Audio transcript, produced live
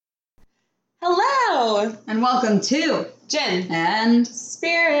Hello. And welcome to Gin and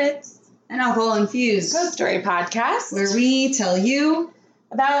Spirits, an alcohol infused ghost story podcast where we tell you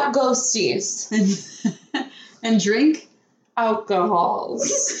about ghosties and drink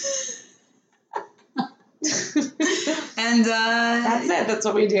alcohols. and That's it. That's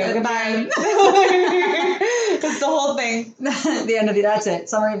what we do. Goodbye. That's the whole thing. the end of the that's it.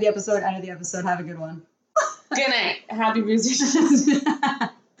 Summary of the episode, end of the episode. Have a good one. Good night. Happy Boozy.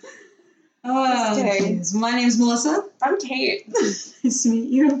 Oh, geez. My name's Melissa. I'm Kate. Nice to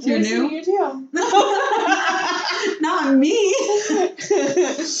meet you. If you're Nice new. to meet you too. Not me.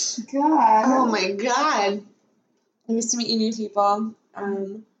 God. Oh my God. Nice to meet you new people.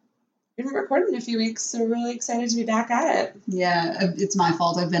 We haven't recorded in a few weeks, so we're really excited to be back at it. Yeah, it's my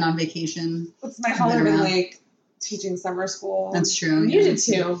fault. I've been on vacation. It's my fault. I've been like teaching summer school. That's true. You did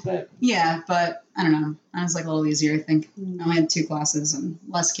too, but yeah, but I don't know. I was like a little easier, I think. I only had 2 classes and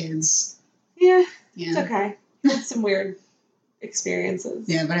less kids. Yeah. It's okay. Had some weird experiences.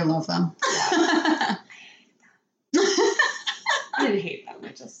 Yeah, but I love them. Yeah. I didn't hate them. I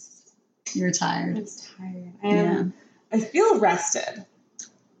just You're tired. I was tired. I feel rested.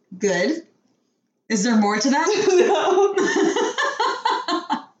 Good. Is there more to that? No.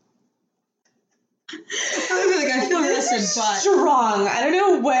 I feel rested, but strong. I don't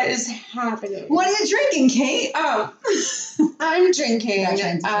know what is happening. What are you drinking, Kate? Oh, I'm drinking.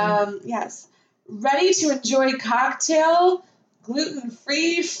 Yes, ready to enjoy cocktail,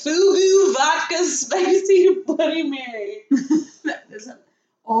 gluten-free, fugu vodka spicy Bloody Mary. Is that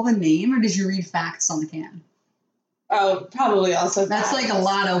all the name, or did you read facts on the can? Oh, probably also. That's like a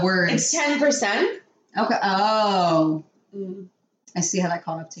lot of words. It's 10%. Okay. Oh. I see how that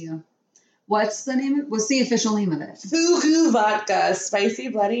caught up to you. What's the official name of it? Fugu vodka, spicy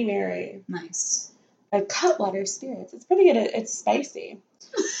Bloody Mary. Nice. By Cutwater Spirits. It's pretty good. It's spicy.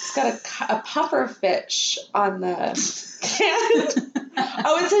 It's got a puffer fish on the can.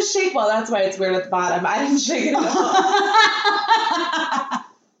 Oh, it says shake well. That's why it's weird at the bottom. I didn't shake it at all.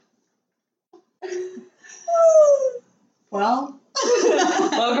 Well.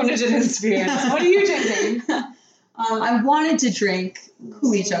 Welcome to Gin and Spirits. What are you drinking? I wanted to drink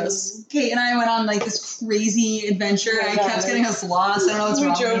Culichos. Kate and I went on like this crazy adventure. I kept getting us lost. I don't know what's wrong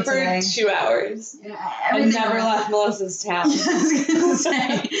with me We drove today. for 2 hours. Yeah, and never left Melissa's town. I was gonna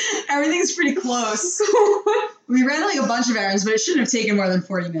say, everything's pretty close. We ran like a bunch of errands, but it shouldn't have taken more than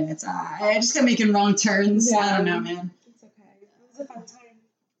 40 minutes. I just kept making wrong turns. Yeah. I don't know, man. It's okay. It was a fun time.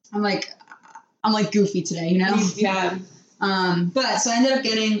 I'm like goofy today, you know? Yeah. But so I ended up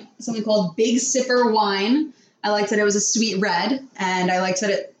getting something called Big Sipper wine. I liked that it was a sweet red, and I liked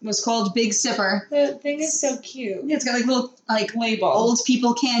that it was called Big Sipper. The thing is so cute. Yeah, it's got like little label, old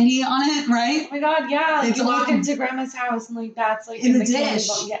people candy on it, right? Oh my God, yeah! It's you walk into Grandma's house and like that's like in the dish.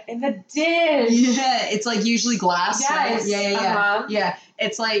 Yeah, in the dish. Yeah, it's like usually glass. Yes. Right? Yeah. Uh-huh. Yeah,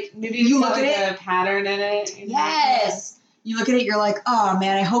 it's like maybe you look at it, a pattern in it. Yes. You look at it, you're like, oh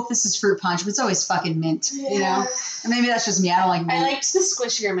man, I hope this is fruit punch, but it's always fucking mint, you know? And maybe that's just me. I don't like mint. I liked the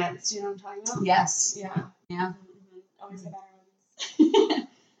squishier mints. You know what I'm talking about? Yes. Yeah. Yeah. Always the better ones.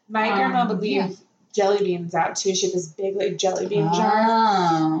 My grandma would leave jelly beans out too. She had this big like jelly bean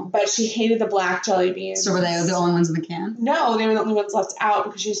jar, but she hated the black jelly beans. So were they the only ones in the can? No, they were the only ones left out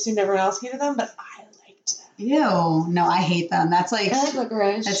because she assumed everyone else hated them. But I liked them. Ew, no, I hate them. That's like I like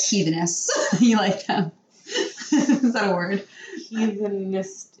licorice. That's heathenous. You like them? Is that a word?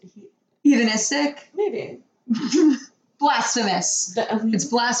 Heathenistic? Maybe. Blasphemous. It's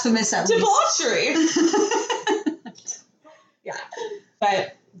blasphemous at debauchery. Yeah,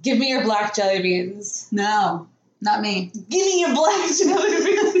 but give me your black jelly beans. No, not me. Give me your black jelly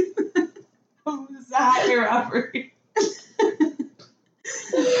beans. Is that your robbery?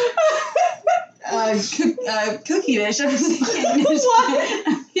 Cookie dish. Candy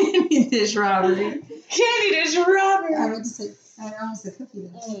dish robbery. Candy dish robbery. I almost said cookie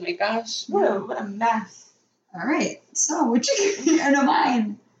dish. Oh my gosh. What a mess. All right. So, what you no,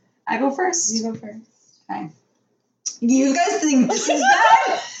 mine. I go first. You go first. Okay. You guys think this is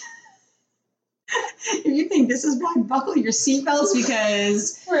bad? If you think this is bad, buckle your seatbelts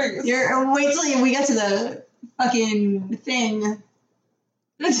because wait till we get to the fucking thing.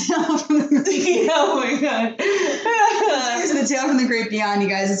 The tail from the great oh my God. The tail from the great beyond, you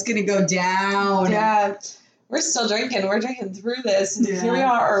guys. It's gonna go down. Yeah. We're still drinking. We're drinking through this. And here we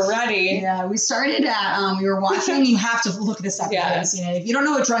are already. Yeah. We started at, we were watching, you have to look this up. Yeah. Guys. You know, if you don't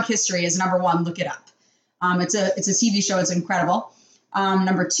know what Drunk History is, number 1, look it up. It's a TV show. It's incredible.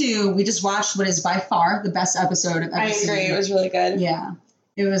 Number 2, we just watched what is by far the best episode of ever seen. I agree. It was really good. Yeah.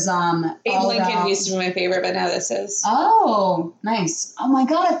 It was Abe all Lincoln about... used to be my favorite, but now this is. Oh, nice. Oh my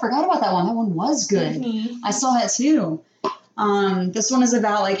God, I forgot about that one. That one was good. Mm-hmm. I saw that too. This one is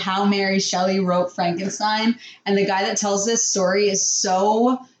about like how Mary Shelley wrote Frankenstein, and the guy that tells this story is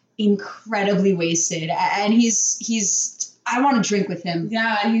so incredibly wasted, and he's I want to drink with him.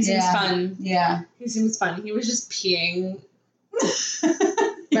 Yeah, he seems fun. Yeah, he seems fun. He was just peeing,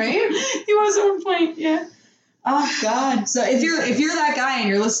 right? He was on point. Yeah. Oh God. So if you're that guy and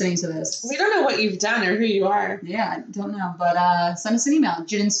you're listening to this, we don't know what you've done or who you are. Yeah, I don't know, but send us an email,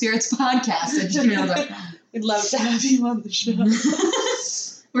 ginandspiritspodcast@gmail.com. We'd love to have you on the show.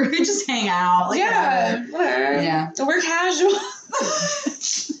 We could just hang out. Like, whatever. Yeah. We're casual.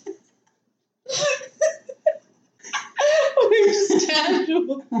 We're just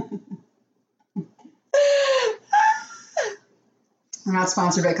casual. We're not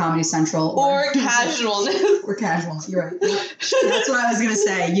sponsored by Comedy Central. Or casualness. Or casualness. You're right. That's what I was going to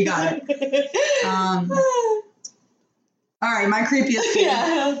say. You got it. All right, my creepiest thing.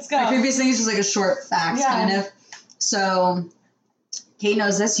 Yeah, let's go. My creepiest thing is just like a short fact, kind of. So, Kate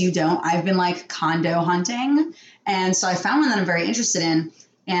knows this, you don't. I've been like condo hunting, and so I found one that I'm very interested in.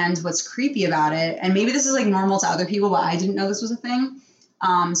 And what's creepy about it, and maybe this is like normal to other people, but I didn't know this was a thing.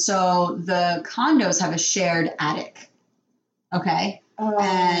 So the condos have a shared attic. Okay.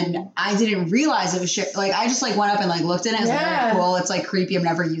 And I didn't realize it was shared. Like I just like went up and like looked at it. I was like, all right, cool. It's like creepy. I'm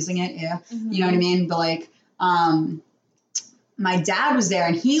never using it. Yeah. Mm-hmm. You know what I mean? But like, my dad was there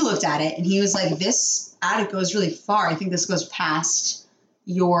and he looked at it and he was like, this attic goes really far. I think this goes past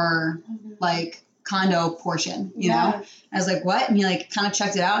your like condo portion, you know? I was like, what? And he like kind of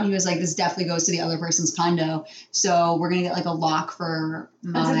checked it out and he was like, this definitely goes to the other person's condo. So we're going to get like a lock for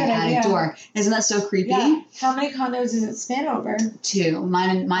my attic door. Isn't that so creepy? Yeah. How many condos does it span over? 2.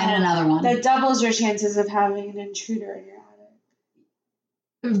 Mine and another one. That doubles your chances of having an intruder in your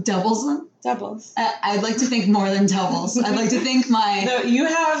attic. Doubles them? Doubles. I'd like to think more than doubles. I'd like to think No, you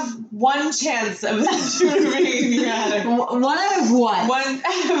have 1 chance of an intruder being in your attic. 1 out of what? 1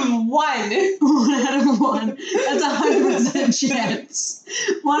 out of 1. 1 out of 1. That's 100% chance.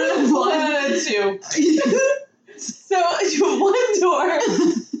 1 out of 1. 1 out of 2. So, 1 door.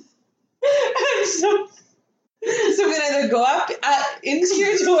 And so we can either go up into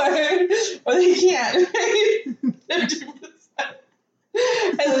your door, or they can't, right? 50%.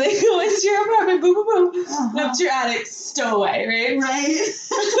 And then they go into your apartment, boom, boom, boom, and up to your attic, stowaway, right? Right.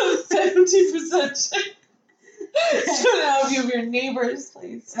 70% chance. So now if you have your neighbor's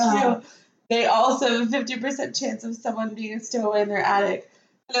place, too, they also have a 50% chance of someone being a stowaway in their attic.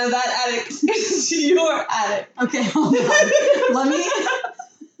 Now that attic is your attic. Okay, hold on. Let me,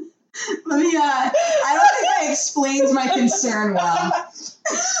 I don't think I explained my concern well.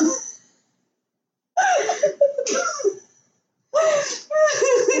 It's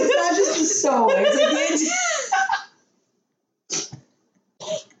not just the stowaway. It's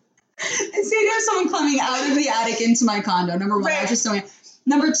say there's someone coming out of the attic into my condo. Number 1, I just don't.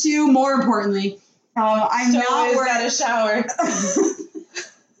 Number 2, more importantly, I'm not wearing a shower.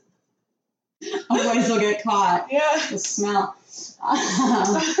 Otherwise, they'll get caught. Yeah. The smell.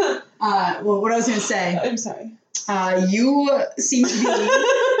 Well, what I was going to say. I'm sorry. You seem to be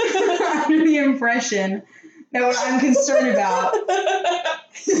under the impression that what I'm concerned about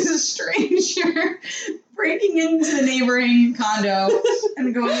is a stranger breaking into the neighboring condo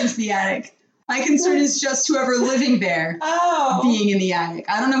and going into the attic. My concern is just whoever living there being in the attic.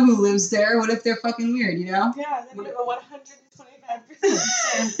 I don't know who lives there. What if they're fucking weird, you know? Yeah, then you have a 125%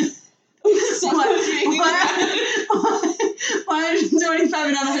 chance. 125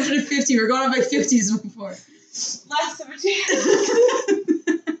 and not 150. We're going up by 50s before. Last of a chance.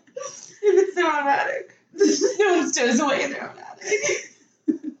 If it's their own attic. No one stows away in their own attic.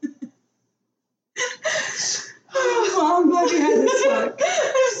 Oh, I'm glad you had this talk.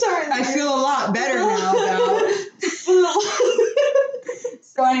 I'm sorry. I feel a lot better now about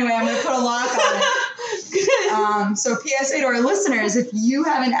So anyway, I'm going to put a lock on it. So PSA to our listeners, if you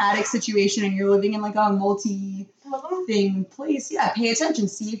have an attic situation and you're living in like a multi-thing place, pay attention.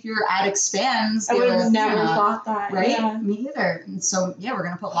 See if your attic spans. I would have never thought that. Right? Yeah. Me either. And so, we're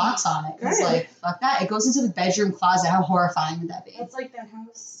going to put locks on it. Because, fuck that. It goes into the bedroom closet. How horrifying would that be? That's like that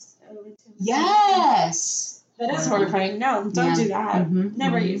house. Yes. That is horrifying. No, don't do that. Mm-hmm.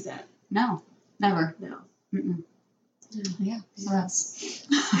 Never use it. No. Never. No. Mm-mm. Yeah. So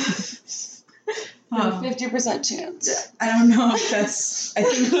that's... 50% chance. I don't know if that's. I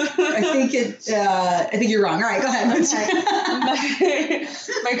think you're wrong. All right, go ahead. Okay.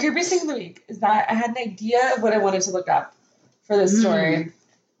 My creepiest thing of the week is that I had an idea of what I wanted to look up for this story.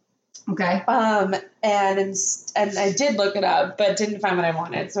 Okay. and I did look it up, but didn't find what I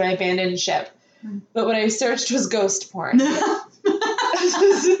wanted, so I abandoned ship. But what I searched was ghost porn. Because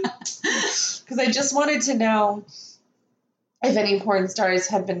I just wanted to know if any porn stars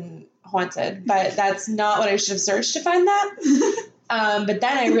had been haunted, but that's not what I should have searched to find that. But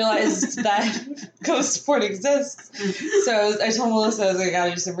then I realized that ghost porn exists. So I told Melissa, I was like, I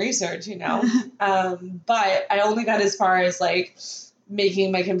gotta do some research, you know? But I only got as far as like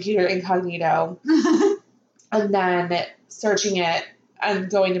making my computer incognito and then searching it and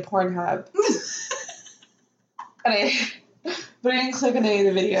going to Pornhub. But I didn't click on any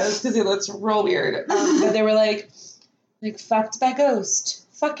of the videos because it looks real weird. But they were like fucked by ghost,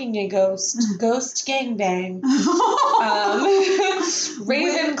 fucking a ghost, ghost gangbang,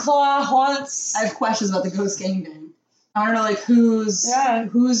 Ravenclaw haunts. I have questions about the ghost gangbang. I want to know like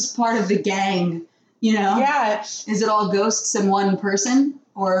who's part of the gang, you know? Yeah. Is it all ghosts in one person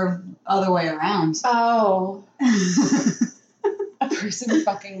or other way around? Oh. A person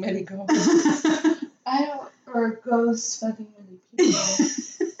fucking many ghosts. Or ghosts fucking many people.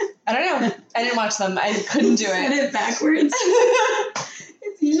 I don't know. I didn't watch them. I couldn't do it. Said it backwards.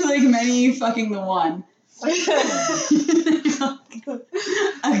 It's usually like many fucking the one.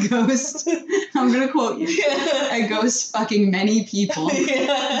 A ghost. I'm gonna quote you. A ghost fucking many people.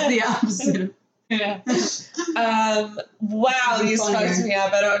 It's the opposite. Yeah. Wow, these fucked me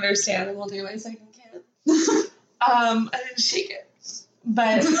up. I don't understand. I'm holding my second can. I didn't shake it.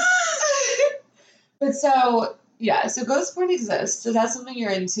 But so yeah, so ghost porn exists. So that's something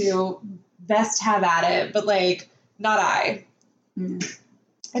you're into. Best have at it, but like not I.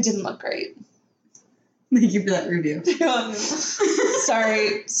 It didn't look great. Thank you for that review.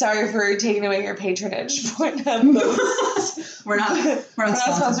 Sorry for taking away your patronage, Pornhub ghosts. We're not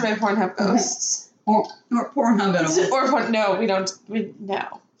sponsored by Pornhub ghosts. Or Pornhub at all. No, we don't.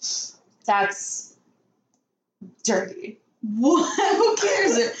 No. That's dirty. What? Who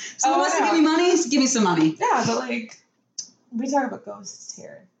cares? Someone wants to give me money? Give me some money. Yeah, but like, we talk about ghosts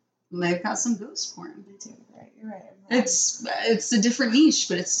here. They've got some ghost porn. They do, right? You're right. It's a different niche,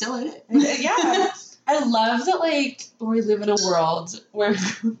 but it's still it. Yeah. I love that, like, we live in a world where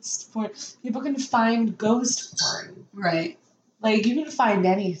ghost porn, people can find ghost porn. Right. Like, you can find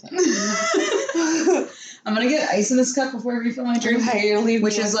anything. I'm going to get ice in this cup before I refill my drink. Okay, you're leaving.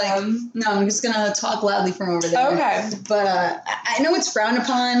 Which is like, no, I'm just going to talk loudly from over there. Okay. But I know it's frowned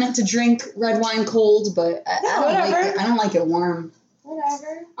upon to drink red wine cold, but I don't like it. I don't like it warm.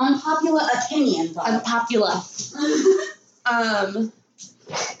 Whatever. Unpopular opinion. Unpopular.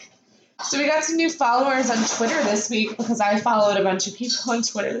 So we got some new followers on Twitter this week because I followed a bunch of people on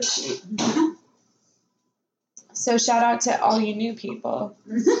Twitter this week. So shout out to all you new people.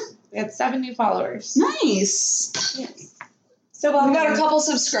 We had 7 new followers. Nice. Yes. So welcome. We got a couple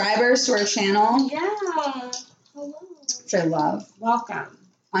subscribers to our channel. Yeah. Hello. Which I love. Welcome.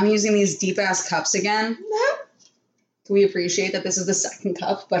 I'm using these deep ass cups again. Can we appreciate that this is the second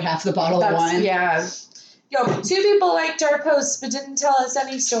cup, but half the bottle of wine? Yeah. Yo, 2 people liked our posts but didn't tell us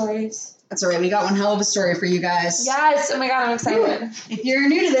any stories. That's all right. We got one hell of a story for you guys. Yes. Oh my God, I'm excited. If you're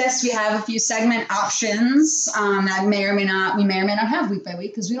new to this, we have a few segment options that we may or may not have week by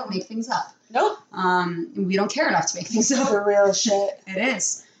week because we don't make things up. Nope. We don't care enough to make things up. For real shit. It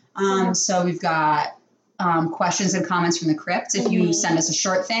is. So we've got questions and comments from the crypt. If you send us a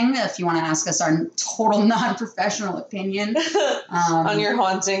short thing, if you want to ask us our total non-professional opinion on your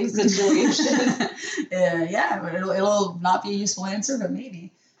haunting situation. Yeah, it'll not be a useful answer, but maybe.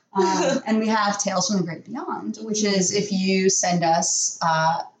 And we have Tales from the Great Beyond, which is if you send us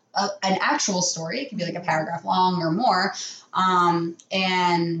an actual story, it could be like a paragraph long or more, and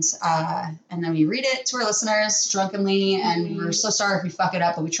then we read it to our listeners drunkenly, and we're so sorry if we fuck it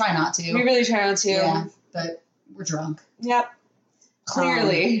up, but we try not to. We really try not to. Yeah, but we're drunk. Yep.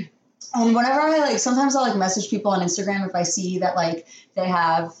 Clearly. And whenever sometimes I'll message people on Instagram if I see that they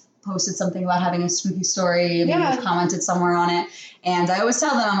have posted something about having a spooky story and maybe have commented somewhere on it. And I always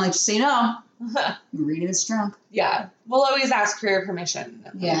tell them, I'm like, just so you know, I'm reading this drunk. Yeah. We'll always ask for your permission.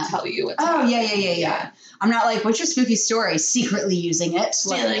 And tell you what's happening. Yeah. I'm not like, what's your spooky story? Secretly using it.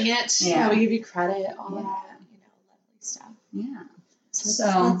 Stealing it. Yeah. We give you credit. All that, lovely stuff. Yeah. So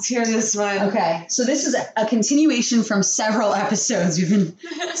let's hear this one. Okay. So this is a continuation from several episodes we've been.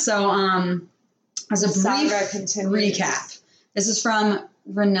 So as a brief recap, this is from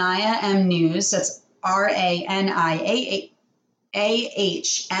Rania M News. That's RANIAHM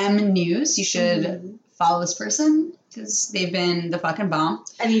News. You should follow this person because they've been the fucking bomb.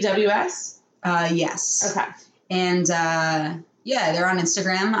 NEWS? Yes. Okay. And they're on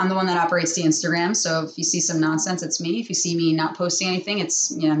Instagram. I'm the one that operates the Instagram. So if you see some nonsense, it's me. If you see me not posting anything,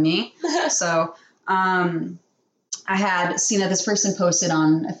 it's me. So I had seen that this person posted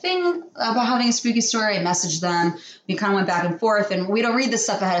on a thing about having a spooky story. I messaged them. We kind of went back and forth, and we don't read this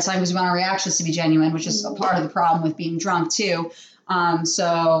stuff ahead of time because we want our reactions to be genuine, which is a part of the problem with being drunk too.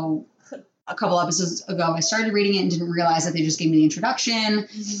 So a couple episodes ago, I started reading it and didn't realize that they just gave me the introduction.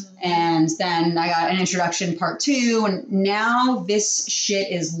 And then I got an introduction part 2, and now this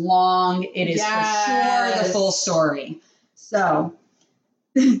shit is long. It is for sure the full story. So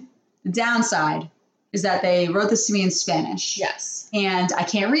the downside is that they wrote this to me in Spanish. Yes. And I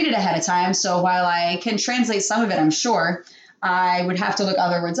can't read it ahead of time. So while I can translate some of it, I'm sure, I would have to look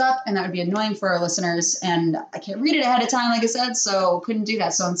other words up, and that would be annoying for our listeners. And I can't read it ahead of time, like I said, so couldn't do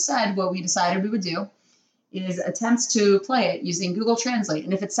that. So instead, what we decided we would do is attempt to play it using Google Translate.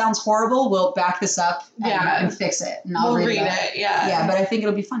 And if it sounds horrible, we'll back this up and fix it. And I'll read it. Yeah, but I think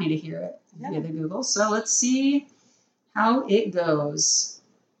it'll be funny to hear it via the Google. So let's see how it goes.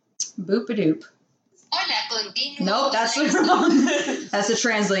 Boop-a-doop. Nope, that's wrong. That's the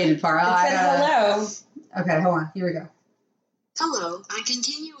translated part. It said hello. Okay, hold on. Here we go. Hello, I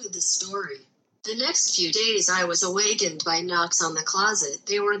continue with the story. The next few days I was awakened by knocks on the closet.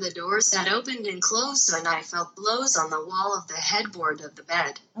 They were the doors that opened and closed, and I felt blows on the wall of the headboard of the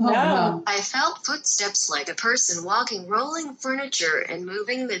bed. No. I felt footsteps like a person walking, rolling furniture, and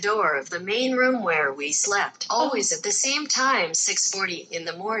moving the door of the main room where we slept. Always at the same time, 6:40 in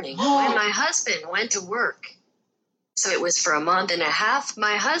the morning, when my husband went to work. So it was for a month and a half.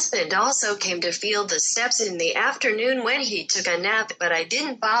 My husband also came to feel the steps in the afternoon when he took a nap, but I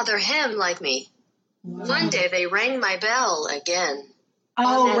didn't bother him like me. One day they rang my bell again.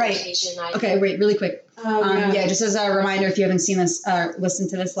 Oh, right. Okay, wait, really quick. Yeah, just as a reminder, if you haven't seen this, listened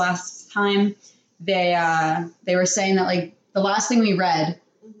to this last time, they were saying that like the last thing we read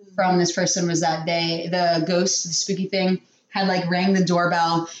from this person was that the ghost, the spooky thing, had like rang the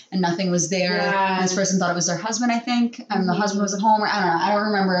doorbell and nothing was there. Yeah. And this person thought it was their husband, I think, and the husband was at home. Or I don't know. I don't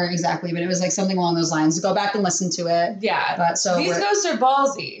remember exactly, but it was like something along those lines. Go back and listen to it. Yeah. But so these ghosts are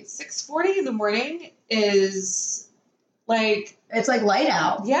ballsy. 6:40 in the morning is like it's like light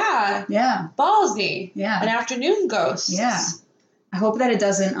out. Yeah. Yeah. Ballsy. Yeah. An afternoon ghost. Yeah. I hope that it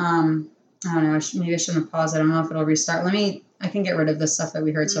doesn't. I don't know. Maybe I shouldn't have paused. I don't know if it'll restart. I can get rid of the stuff that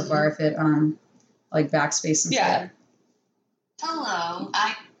we heard so far if it like backspace and stuff. Hello.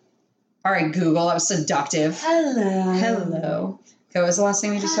 All right, Google. That was seductive. Hello. Okay, what was the last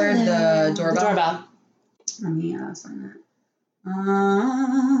thing we just heard? The doorbell? The doorbell. Let me find that.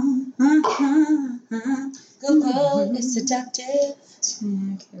 Google is seductive.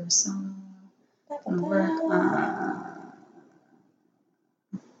 Carousel. Work.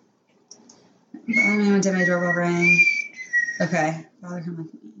 Did my doorbell ring? Okay. Bother him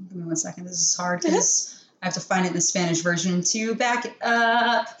with me. Give me 1 second. This is hard because I have to find it in the Spanish version to back it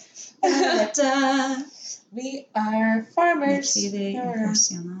up. We are farmers.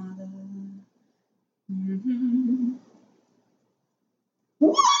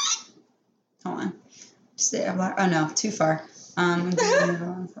 Hold on. Oh no, too far.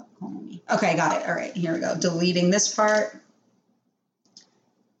 Okay, got it. All right, here we go. Deleting this part.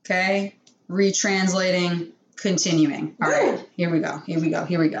 Okay, retranslating. Continuing. All right, here we go.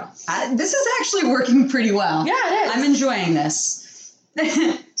 This is actually working pretty well. Yeah, it is. I'm enjoying this.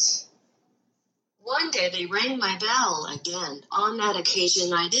 One day they rang my bell again. On that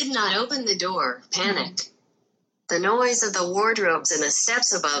occasion, I did not open the door. Panic. The noise of the wardrobes and the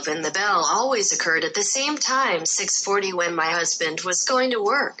steps above and the bell always occurred at the same time, 6:40 when my husband was going to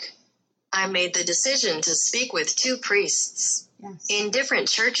work. I made the decision to speak with 2 priests. Yes. In different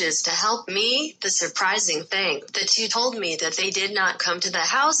churches to help me. The surprising thing, the 2 told me that they did not come to the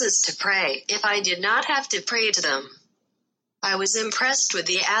houses to pray if I did not have to pray to them. I was impressed with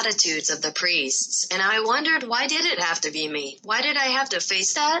the attitudes of the priests, and I wondered, why did it have to be me? Why did I have to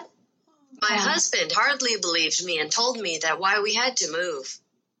face that? My husband hardly believed me and told me that why we had to move.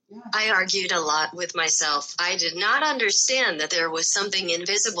 I argued a lot with myself. I did not understand that there was something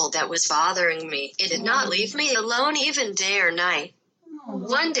invisible that was bothering me. It did not leave me alone even day or night.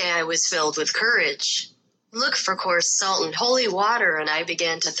 One day I was filled with courage. Look for coarse salt and holy water, and I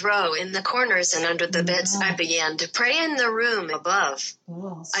began to throw in the corners and under the beds. I began to pray in the room above.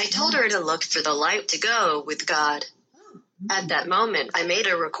 I told her to look for the light to go with God. At that moment, I made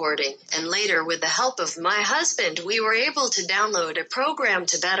a recording, and later, with the help of my husband, we were able to download a program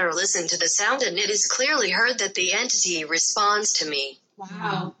to better listen to the sound, and it is clearly heard that the entity responds to me.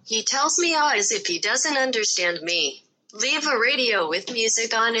 Wow. He tells me as if he doesn't understand me. Leave a radio with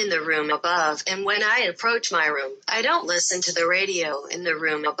music on in the room above, and when I approach my room, I don't listen to the radio in the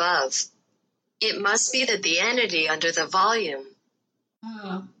room above. It must be that the entity under the volume.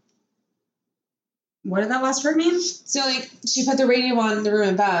 Oh. What did that last part mean? So, like, she put the radio on in the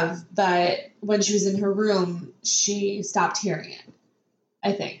room above, but when she was in her room, she stopped hearing it,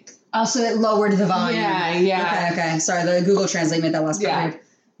 I think. Oh, so it lowered the volume. Yeah. Okay. Sorry, the Google Translate made that last part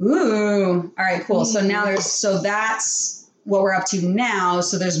weird. Ooh. All right, cool. So now that's what we're up to now.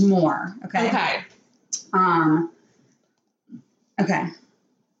 So there's more. Okay. Okay.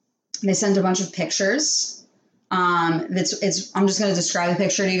 They sent a bunch of pictures. I'm just going to describe the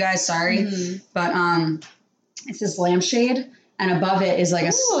picture to you guys. Sorry. But it's this lampshade, and above it is like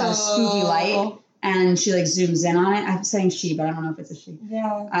a spooky light, and she like zooms in on it. I'm saying she, but I don't know if it's a she.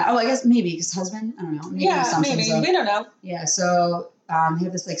 Yeah. I guess maybe because husband. I don't know. Maybe. We don't know. Yeah. So we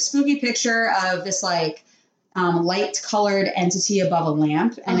have this like spooky picture of this like light colored entity above a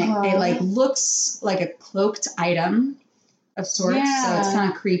lamp, and it like looks like a cloaked item of sorts. Yeah. So it's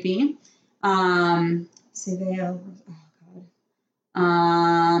kind of creepy. Sorry,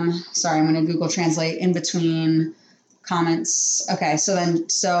 I'm going to Google Translate in between comments. Okay, so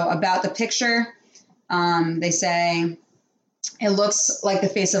about the picture, they say it looks like the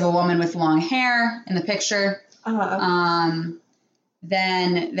face of a woman with long hair in the picture.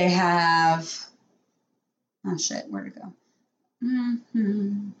 Then they have, oh shit, where'd it go?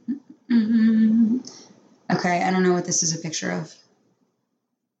 Okay, I don't know what this is a picture of.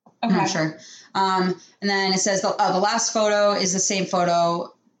 Okay. I'm not sure. And then it says the last photo is the same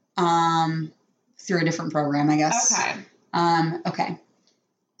photo through a different program, I guess. Okay.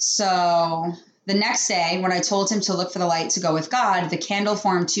 So the next day, when I told him to look for the light to go with God, the candle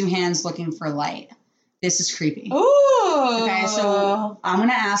formed two hands looking for light. This is creepy. Ooh. Okay, so I'm going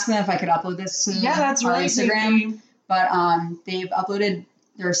to ask them if I could upload this to that's our really Instagram. creepy. But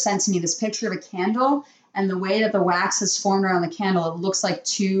they're sent to me this picture of a candle. And the way that the wax has formed around the candle, it looks like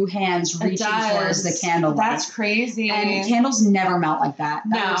two hands reaching towards the candle. That's crazy. And candles never melt like that.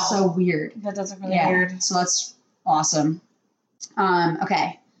 That looks so weird. That does look really weird. So that's awesome.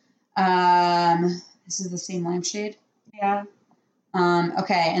 Okay. This is the same lampshade. Yeah.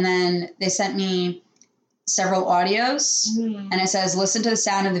 Okay. And then they sent me several audios. And it says, listen to the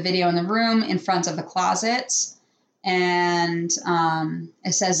sound of the video in the room in front of the closet. And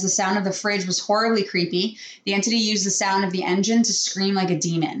it says the sound of the fridge was horribly creepy. The entity used the sound of the engine to scream like a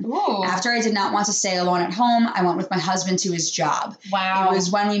demon. Ooh. After I did not want to stay alone at home, I went with my husband to his job. Wow. It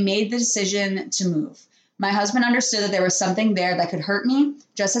was when we made the decision to move. My husband understood that there was something there that could hurt me.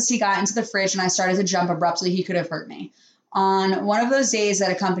 Just as he got into the fridge and I started to jump abruptly, he could have hurt me. On one of those days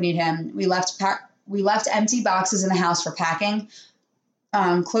that accompanied him, we left empty boxes in the house for packing.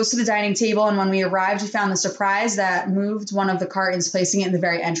 Close to the dining table, and when we arrived, we found the surprise that moved one of the cartons, placing it in the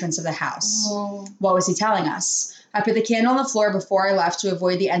very entrance of the house. Oh. What was he telling us? I put the candle on the floor before I left to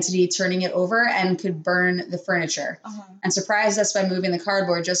avoid the entity turning it over and could burn the furniture. And surprised us by moving the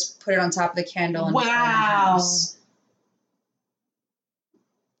cardboard, just put it on top of the candle and burn the house.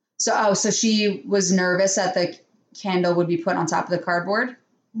 So she was nervous that the candle would be put on top of the cardboard?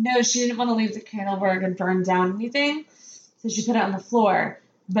 No, she didn't want to leave the candle where it could burn down anything. So she put it on the floor,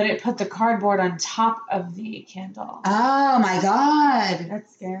 but it put the cardboard on top of the candle. Oh my God.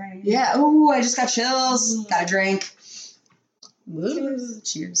 That's scary. Yeah. Oh, I just got chills. Got a drink. Ooh.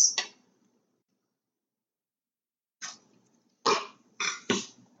 Cheers.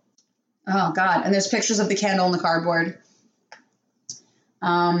 Oh God. And there's pictures of the candle and the cardboard.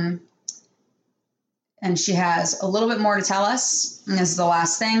 And she has a little bit more to tell us. And this is the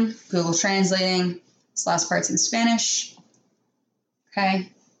last thing. Google translating. This last part's in Spanish.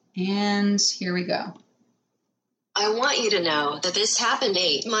 Okay, and here we go. I want you to know that this happened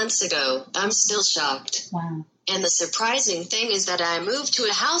 8 months ago. I'm still shocked. Wow. And the surprising thing is that I moved to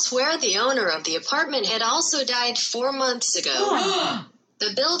a house where the owner of the apartment had also died 4 months ago. Oh.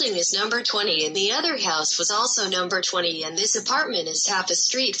 The building is number 20 and the other house was also number 20, and this apartment is half a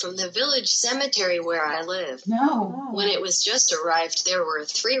street from the village cemetery where I live. No. When it was just arrived, there were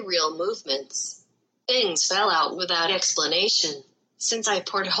 3 real movements. Things fell out without explanation. Since I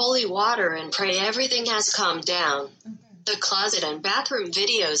poured holy water and pray, everything has calmed down. The closet and bathroom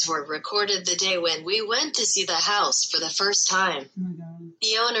videos were recorded the day when we went to see the house for the first time. Oh my God.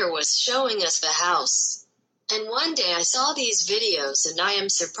 The owner was showing us the house. And one day I saw these videos and I am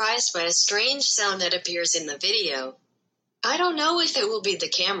surprised by a strange sound that appears in the video. I don't know if it will be the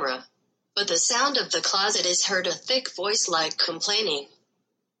camera, but the sound of the closet is heard, a thick voice like complaining.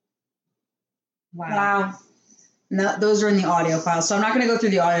 Wow. No, those are in the audio files. So I'm not going to go through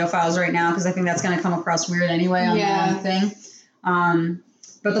the audio files right now because I think that's going to come across weird anyway on the thing.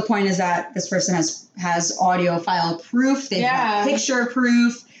 But the point is that this person has audio file proof. They've got picture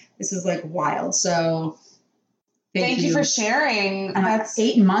proof. This is like wild. So Thank you for sharing. That's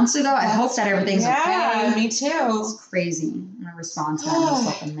 8 months ago. I hope that everything's okay. Yeah, me too. It's crazy. I'm going to respond to that and just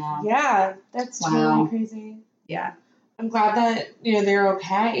let them know. Yeah, that's totally crazy. Yeah. I'm glad that, they're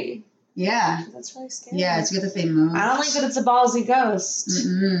okay. Yeah. That's really scary. Yeah, it's good that they moved. I don't like that it's a ballsy ghost.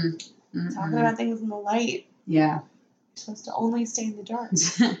 Mm-mm. Talking about things in the light. Yeah. You're supposed to only stay in the dark.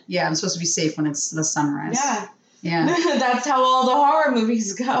 Yeah, I'm supposed to be safe when it's the sunrise. Yeah. Yeah. That's how all the horror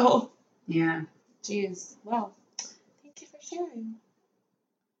movies go. Yeah. Jeez. Well, thank you for sharing.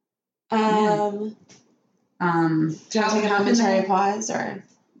 Do you want to take a momentary pause or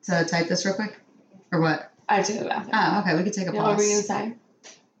to type this real quick? Or what? I have to go to the bathroom. Oh, okay. We could take a pause. What were you going to say?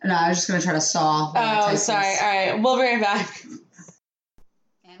 No, I was just going to try to saw. Oh, sorry. This. All right. We'll be right back.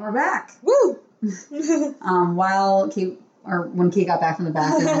 And we're back. Woo! When Kate got back from the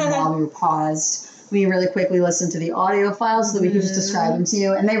bathroom and while we were paused, we really quickly listened to the audio files so that we could just describe them to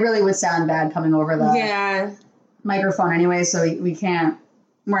you. And they really would sound bad coming over the microphone anyway, so we're not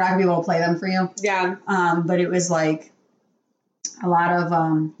going to be able to play them for you. Yeah. But it was like a lot of,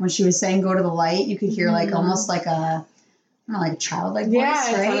 when she was saying go to the light, you could hear like almost like a childlike voice, right?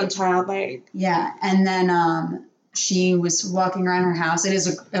 Yeah, it sounded childlike. Yeah. And then she was walking around her house. It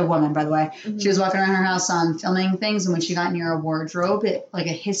is a woman, by the way. Mm-hmm. She was walking around her house filming things, and when she got near a wardrobe, a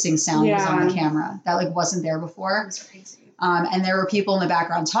hissing sound was on the camera that wasn't there before. That's crazy. And there were people in the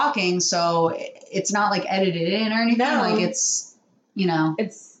background talking, so it's not edited in or anything. No. It's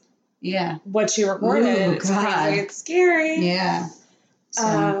it's what she recorded. Ooh, it's God. crazy. It's scary. Yeah.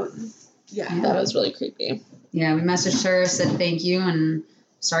 So, that was really creepy. Yeah, we messaged her, said thank you, and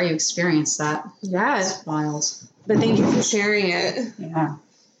sorry you experienced that. Yeah. It's wild. But thank you for sharing it. Yeah.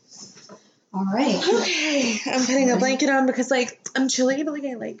 All right. Okay. I'm putting a blanket on because, I'm chilly, but,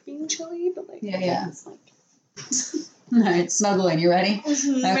 I like being chilly, but, Yeah. It's all right, snuggle in. You ready?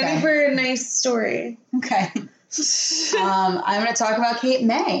 Okay. Ready for a nice story. Okay. I'm going to talk about Cape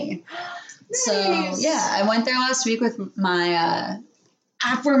May. Nice. So, I went there last week with my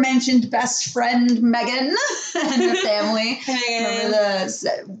aforementioned best friend, Megan, and her family.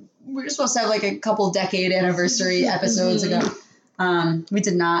 We were supposed to have a couple decade anniversary episodes ago. We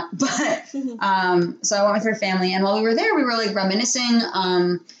did not, but so I went with her family, and while we were there, we were reminiscing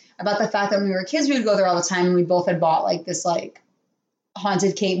about the fact that when we were kids, we would go there all the time, and we both had bought this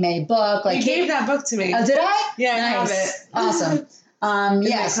haunted Cape May book. You gave that book to me. Oh, did I? Yeah, nice. I have it. Awesome. In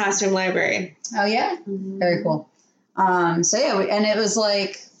my classroom library. Oh yeah, very cool. And it was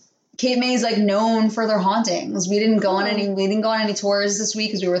Cape May is known for their hauntings. We didn't go on any tours this week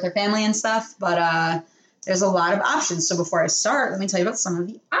because we were with our family and stuff, but there's a lot of options. So before I start, let me tell you about some of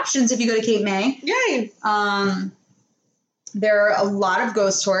the options if you go to Cape May. Yay! There are a lot of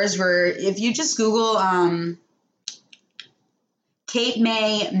ghost tours where if you just Google Cape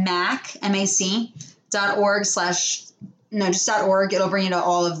May Mac, MAC.org .org, it'll bring you to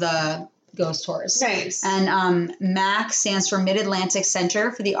all of the ghost tours. Nice. And MAC stands for Mid-Atlantic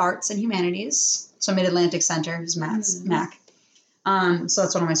Center for the Arts and Humanities. So Mid-Atlantic Center is MAC. So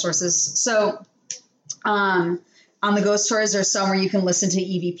that's one of my sources. So on the ghost tours, there's some where you can listen to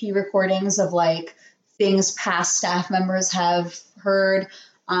EVP recordings of things past staff members have heard.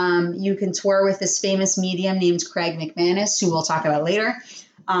 You can tour with this famous medium named Craig McManus, who we'll talk about later.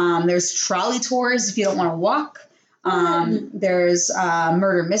 There's trolley tours if you don't want to walk. There's a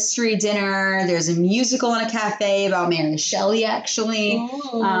murder mystery dinner. There's a musical in a cafe about Mary Shelley, actually.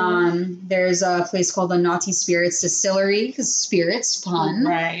 There's a place called the Naughty Spirits Distillery, because spirits, pun.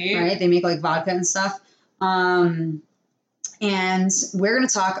 Right? They make vodka and stuff. And we're going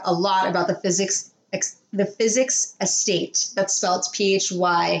to talk a lot about the physics estate. That's spelled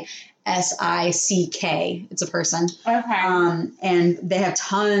PHYSICK. It's a person. Okay. And they have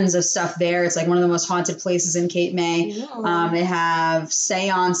tons of stuff there. It's one of the most haunted places in Cape May. They have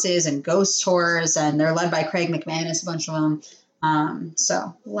seances and ghost tours, and they're led by Craig McManus, a bunch of them.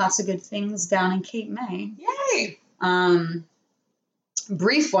 So lots of good things down in Cape May. Yay!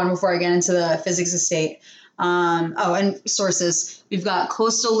 Brief one before I get into the physics estate. And sources. We've got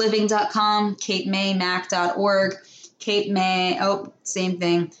coastalliving.com, capemac.org, Cape May, same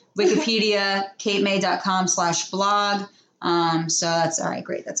thing. Wikipedia, capemay.com/blog. So that's all right.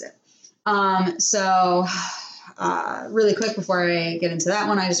 Great. That's it. Really quick before I get into that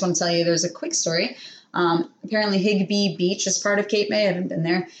one, I just want to tell you there's a quick story. Apparently Higbee Beach is part of Cape May. I haven't been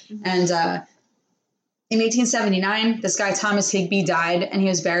there. And in 1879, this guy, Thomas Higbee, died, and he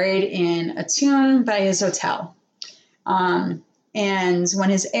was buried in a tomb by his hotel. And when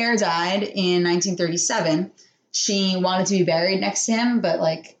his heir died in 1937, she wanted to be buried next to him, but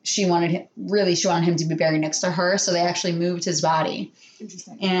she wanted him to be buried next to her. So they actually moved his body.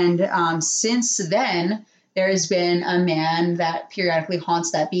 Interesting. And since then, there has been a man that periodically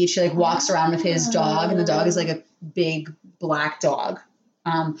haunts that beach. He like walks around with his dog, and the dog is like a big black dog,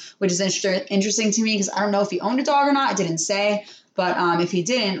 which is interesting to me because I don't know if he owned a dog or not. It didn't say. But if he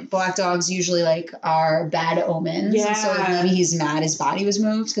didn't, black dogs usually like are bad omens. Yeah. And so like, maybe he's mad his body was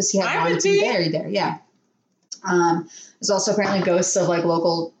moved because he had wanted to be buried there. Yeah. There's also apparently ghosts of like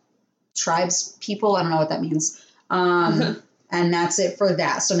local tribes people. I don't know what that means. And that's it for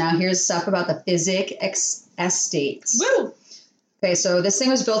that. So now here's stuff about the Physic Estate. Woo! Okay, so this thing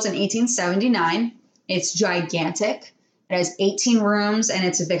was built in 1879. It's gigantic. It has 18 rooms, and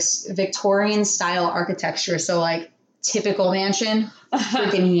it's a Victorian style architecture. So like typical mansion,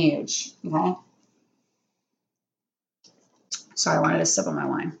 freaking huge. Okay. Sorry, I wanted to sip on my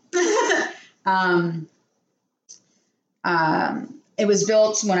wine. It was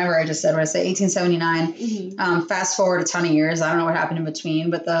built whenever I just said what I say, 1879. Mm-hmm. Fast forward a ton of years. I don't know what happened in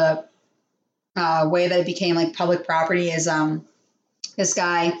between, but the way that it became like public property is this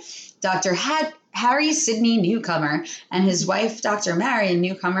guy, Dr. Harry Sidney Newcomer, and his wife, Dr. Marion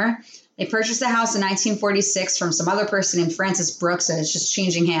Newcomer. They purchased the house in 1946 from some other person named Francis Brooks. So it's just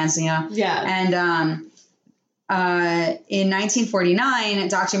changing hands, you know? Yeah. And in 1949,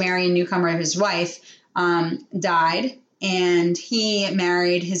 Dr. Marion Newcomer, his wife, died. And he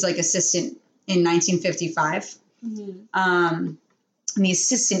married his like assistant in 1955. Mm-hmm. And the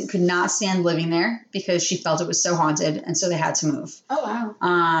assistant could not stand living there because she felt it was so haunted, and so they had to move. Oh wow.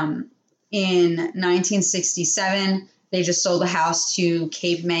 In 1967, they just sold the house to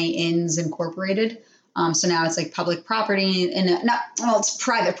Cape May Inns Incorporated. So now it's like public property, and it's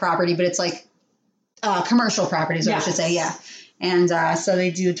private property, but it's like commercial property, is what I should say. Yeah. And so they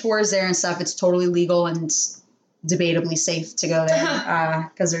do tours there and stuff. It's totally legal and debatably safe to go there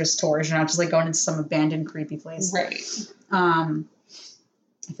because there's tours. You're not just like going into some abandoned creepy place. Right.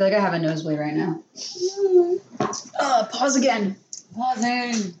 I feel like I have a nosebleed right now. Pause again.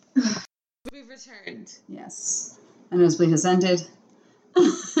 Pausing. We've returned. Yes. My nosebleed has ended.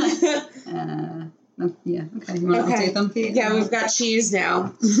 Yeah. Okay. You want to update them, Pete? Yeah, we've got cheese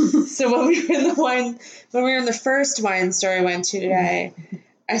now. So when we were in the first wine store I went to today,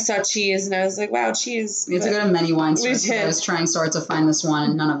 I saw cheese and I was like, wow, cheese. We had to go to many wine stores. We did. I was trying so hard to find this one,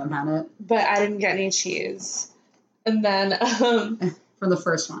 and none of them had it. But I didn't get any cheese. And then, for the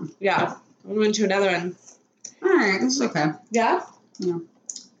first one. Yeah, we went to another one. All right, this is okay. Yeah? Yeah.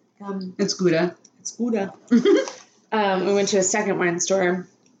 It's Gouda. It's Gouda. We went to a second wine store,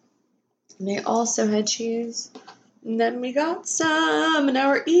 and they also had cheese. And then we got some, and now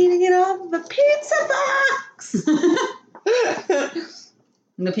we're eating it off of a pizza box.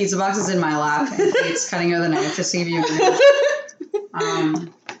 And the pizza box is in my lap, and Kate's cutting her the knife to see if you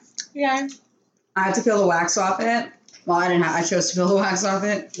can. Yeah. I had to peel the wax off it. Well, I chose to peel the wax off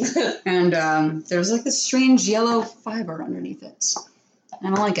it. And there was like this strange yellow fiber underneath it. I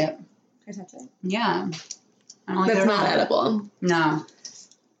don't like it. Can I touch it? Yeah. I don't like it. That's not edible. No.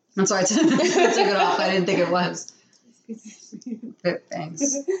 That's why I took it off. I didn't think it was.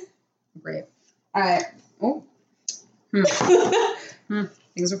 Thanks. Great. All right. Oh.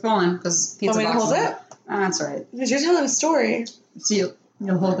 Things are falling because pizza box. Want me to hold it? That's all right. Because you're telling a story. So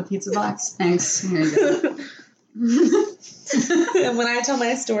you'll hold the pizza box? Thanks. Here you go. And when I tell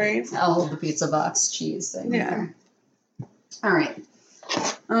my story, I'll hold the pizza box cheese thing. Yeah. There. All right.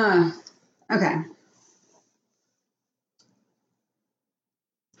 Okay.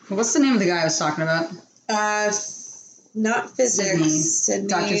 What's the name of the guy I was talking about? Not physics. Sydney.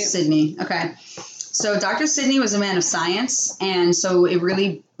 Dr. Sidney. Okay. So Dr. Sidney was a man of science, and so it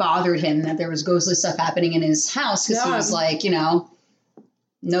really bothered him that there was ghostly stuff happening in his house because he was like,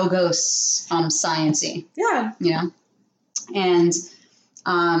 no ghosts, science-y. Yeah. And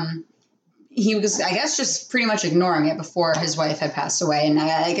he was, I guess, just pretty much ignoring it before his wife had passed away, and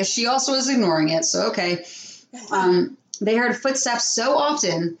I guess she also was ignoring it, so okay. They heard footsteps so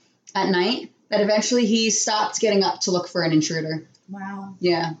often at night that eventually he stopped getting up to look for an intruder. Wow.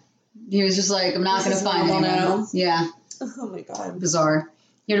 Yeah. He was just like, I'm not going to find anyone. Now. Yeah. Oh my God. Bizarre.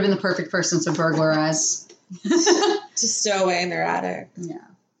 He would have been the perfect person to burglarize. To stow away in their attic. Yeah.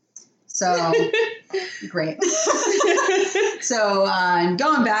 So, great. So,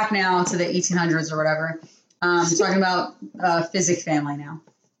 going back now to the 1800s or whatever, talking about Physic family now.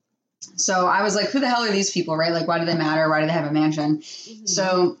 So I was like, who the hell are these people, right? Like, why do they matter? Why do they have a mansion? Mm-hmm.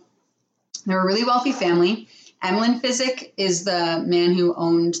 So they're a really wealthy family. Emlyn Physic is the man who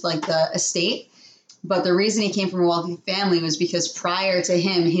owned like the estate. But the reason he came from a wealthy family was because prior to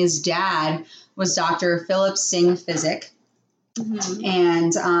him, his dad was Dr. Philip Singh Physic. Mm-hmm.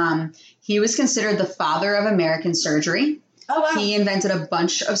 And he was considered the father of American surgery. Oh, wow. He invented a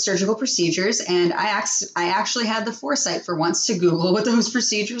bunch of surgical procedures, and I actually had the foresight for once to Google what those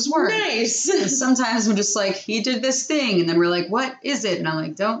procedures were. Nice. Sometimes we're just like, he did this thing, and then we're like, what is it? And I'm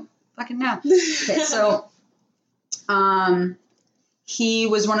like, don't fucking know. Okay, so he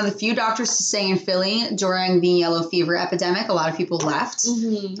was one of the few doctors to stay in Philly during the yellow fever epidemic. A lot of people left.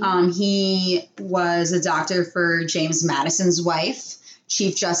 Mm-hmm. He was a doctor for James Madison's wife,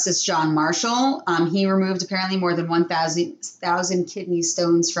 Chief Justice John Marshall. He removed apparently more than 1,000 kidney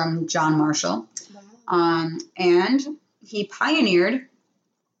stones from John Marshall. Wow. And he pioneered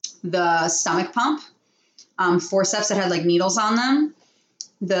the stomach pump, forceps that had like needles on them,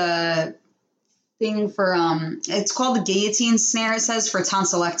 the thing for, it's called the guillotine snare, it says, for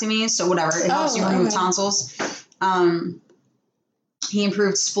tonsillectomy. So whatever, it helps you remove tonsils. He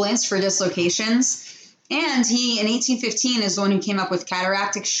improved splints for dislocations. And he, in 1815, is the one who came up with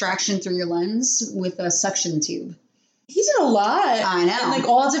cataract extraction through your lens with a suction tube. He did a lot. I know. In like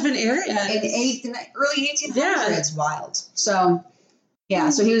all different areas. In the early 1800s. Yeah. It's wild. So, yeah,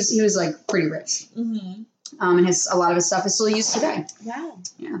 so he was like pretty rich. Mm-hmm. And a lot of his stuff is still used today. Wow.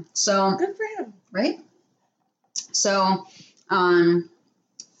 Yeah. So, Good for him. right? So,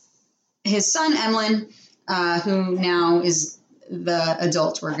 his son, Emlyn, who now is the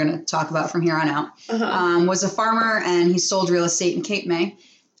adult we're going to talk about from here on out, was a farmer, and he sold real estate in Cape May.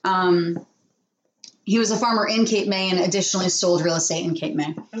 He was a farmer in Cape May and additionally sold real estate in Cape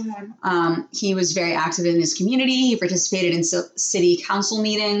May. He was very active in his community. He participated in city council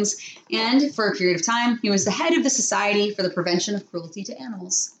meetings, and for a period of time, he was the head of the Society for the Prevention of Cruelty to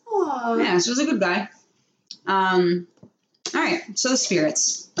Animals. Aww. Yeah, so he was a good guy. All right, so the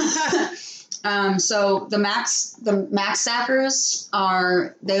spirits. So the Max staffers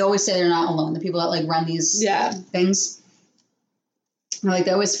they always say they're not alone. The people that like run these things. Like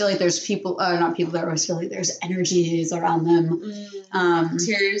they always feel like there's people, not people that always feel like there's energies around them.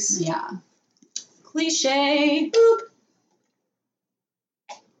 Tears. Yeah. Cliche. Boop.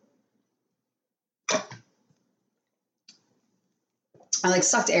 I like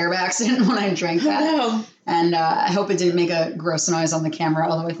sucked air by accident when I drank that. No. And I hope it didn't make a gross noise on the camera,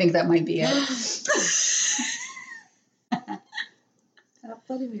 although I think that might be it.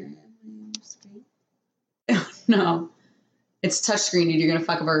 No. It's touchscreen, dude. You're going to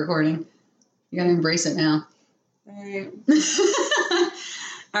fuck up our recording. You got to embrace it now. All right.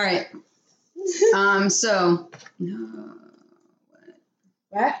 All right. So. No.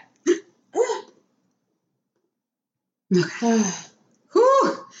 What? Okay.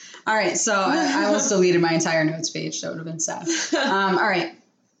 Whew. All right. So I almost deleted my entire notes page. That would have been sad. All right.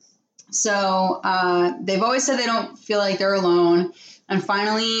 So they've always said they don't feel like they're alone. And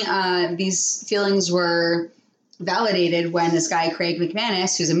finally, these feelings were validated when this guy, Craig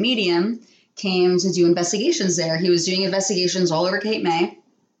McManus, who's a medium, came to do investigations there. He was doing investigations all over Cape May.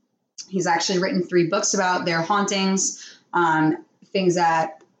 He's actually written 3 books about their hauntings, things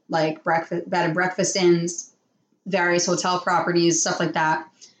at like bed and breakfast inns, various hotel properties, stuff like that.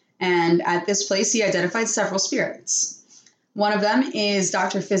 And at this place, he identified several spirits. One of them is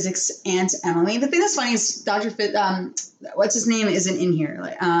Dr. Physics' Aunt Emily. The thing that's funny is what's his name isn't in here.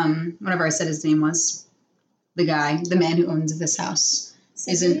 Like, whatever I said his name was. The man who owns this house.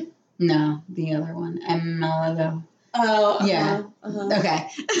 Isn't, no, the other one. Emilio. Oh, yeah. Okay.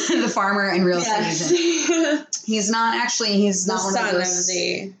 The farmer and real estate agent. He's not one of those.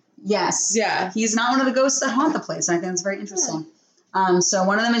 Yes. Yeah. He's not one of the ghosts that haunt the place. I think that's very interesting. Yeah. So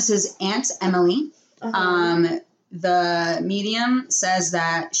one of them is his Aunt Emily. The medium says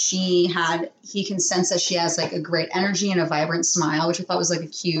that he can sense that she has like a great energy and a vibrant smile, which I thought was like a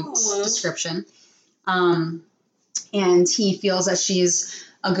cute description. And he feels that she's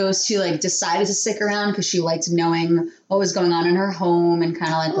a ghost who like decided to stick around because she liked knowing what was going on in her home and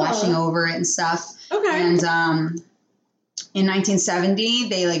kind of like watching over it and stuff. Okay. And in 1970,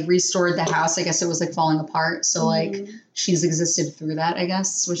 they like restored the house. I guess it was like falling apart. So like she's existed through that, I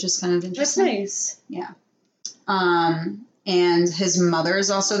guess, which is kind of interesting. That's nice. Yeah. And his mother is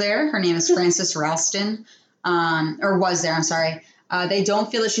also there. Her name is Frances Ralston, or was there. I'm sorry. They don't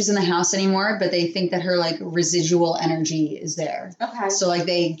feel that she's in the house anymore, but they think that her like residual energy is there. Okay. So like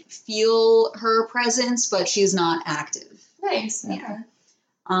they feel her presence, but she's not active. Nice. Yeah.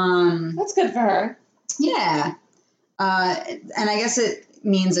 Okay. That's good for her. Yeah. And I guess it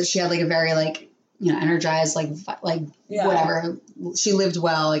means that she had like a very like, energized, like whatever. She lived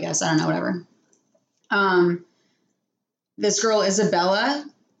well, I guess. I don't know, whatever. This girl, Isabella,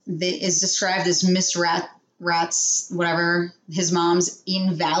 is described as Miss Rat's, whatever, his mom's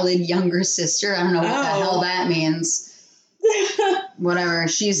invalid younger sister. I don't know what the hell that means. Whatever.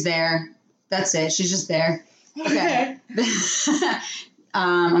 She's there. That's it. She's just there. Okay.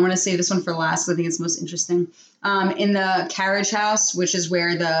 I'm going to save this one for last. I think it's most interesting. In the carriage house, which is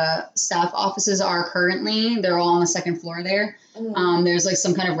where the staff offices are currently, they're all on the second floor there. There's like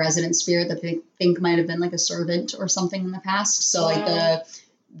some kind of resident spirit that they think might have been like a servant or something in the past. So like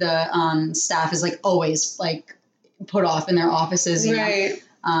the staff is like always like put off in their offices. You know?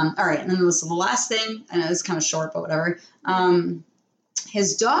 All right. And then this is the last thing. I know it's kind of short, but whatever.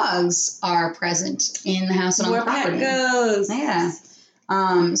 His dogs are present in the house and on the property. Yeah.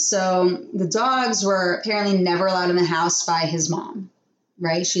 So the dogs were apparently never allowed in the house by his mom,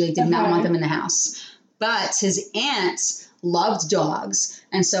 right? She like did not want them in the house, but his aunt loved dogs.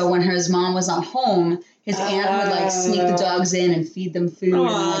 And so when his mom was not home, his aunt would like sneak the dogs in and feed them food and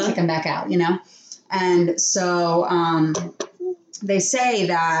like kick them back out, you know? And so, they say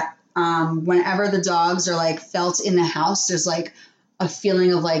that, whenever the dogs are like felt in the house, there's like a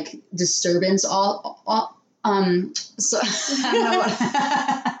feeling of like disturbance so I don't know what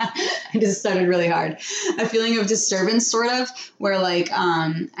I just started really hard. A feeling of disturbance, sort of, where like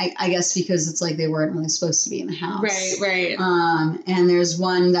I guess because it's like they weren't really supposed to be in the house. Right. And there's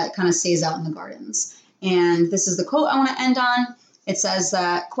one that kind of stays out in the gardens. And this is the quote I want to end on. It says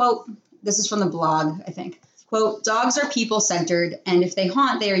that, quote, this is from the blog, I think. Quote, dogs are people-centered, and if they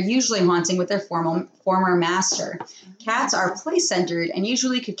haunt, they are usually haunting with their former master. Cats are place-centered and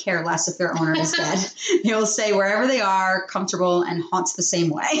usually could care less if their owner is dead. They will stay wherever they are, comfortable, and haunts the same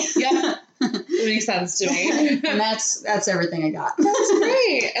way. Yeah, it makes sense to me. And that's everything I got. That's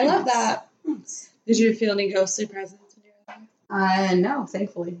great. I love that. Did you feel any ghostly presence when you were there? No,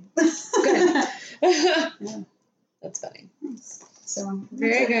 thankfully. Good. Yeah. That's funny. So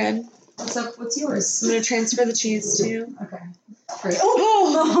very good. What's yours? I'm going to transfer the cheese to you. Okay. Great.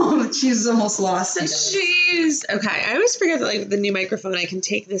 Oh, the cheese is almost lost. The cheese. Okay. I always forget that, like, the new microphone, I can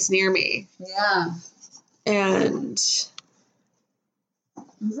take this near me. Yeah. And it's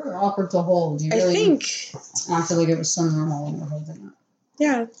very awkward to hold. You really I think acted like it was so normal when you're holding it.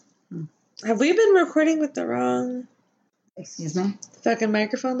 Yeah. Have we been recording with the wrong... Excuse me? Fucking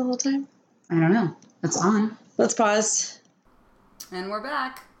microphone the whole time? I don't know. It's on. Let's pause. And we're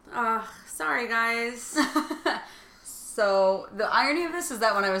back. Sorry, guys. So the irony of this is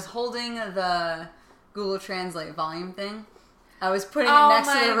that when I was holding the Google Translate volume thing, I was putting it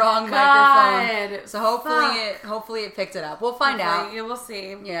next to the wrong microphone. So hopefully it picked it up. We'll find out. Yeah, we'll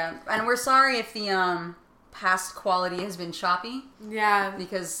see. Yeah, and we're sorry if the past quality has been choppy. Yeah,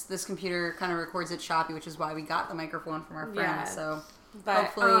 because this computer kind of records it choppy, which is why we got the microphone from our friend. Yeah. So. But,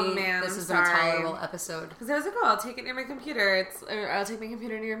 hopefully this is a tolerable episode. Because I was like, I'll take it near my computer. Or I'll take my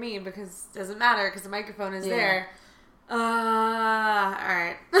computer near me because it doesn't matter because the microphone is there. All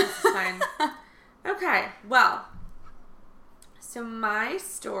right. This is fine. Okay. Well, so my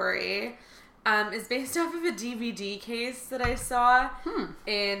story is based off of a DVD case that I saw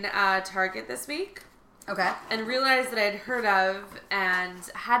in Target this week. Okay. And realized that I'd heard of and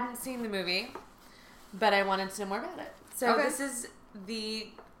hadn't seen the movie, but I wanted to know more about it. So this is The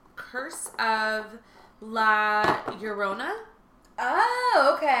Curse of La Llorona.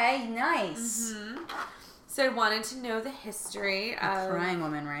 Oh, okay. Nice. Mm-hmm. So I wanted to know the history of... The crying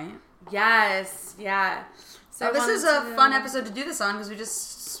woman, right? Yes, yeah. So this is a fun episode to do this on because we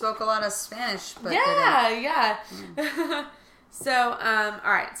just spoke a lot of Spanish. But yeah. So,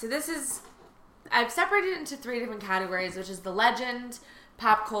 all right. So this is... I've separated it into 3 different categories, which is the legend,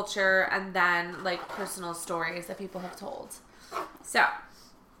 pop culture, and then like personal stories that people have told. So,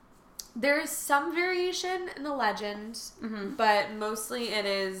 there is some variation in the legend, but mostly it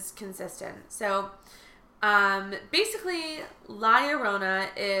is consistent. So, basically, La Llorona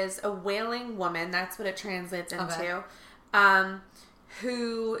is a wailing woman, that's what it translates into,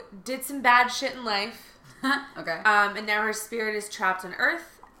 who did some bad shit in life. And now her spirit is trapped on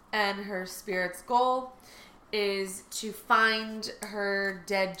Earth, and her spirit's goal is to find her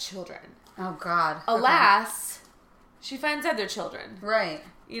dead children. Oh, God. Alas... She finds other children. Right.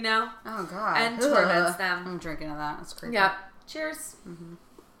 You know? Oh, God. And torments them. I'm drinking of that. That's creepy. Yep. Cheers. Mm-hmm.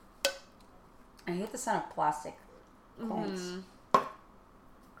 I hate the sound of plastic coins. Mm-hmm.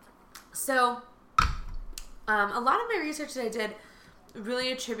 So, a lot of my research that I did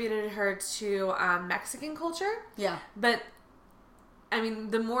really attributed her to Mexican culture. Yeah. But, I mean,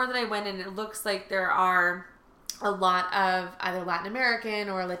 the more that I went in, it looks like there are... a lot of either Latin American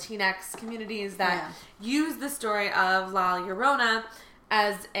or Latinx communities that use the story of La Llorona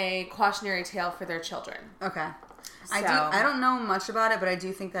as a cautionary tale for their children. Okay. So, I don't know much about it, but I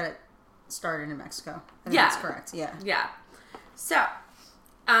do think that it started in Mexico. I think that's correct. Yeah. Yeah. So,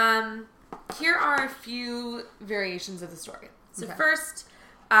 here are a few variations of the story. So first,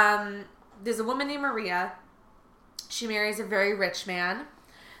 there's a woman named Maria she marries a very rich man,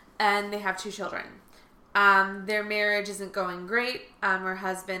 and they have 2 children. Their marriage isn't going great. Her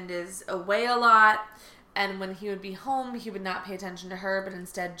husband is away a lot, and when he would be home, he would not pay attention to her, but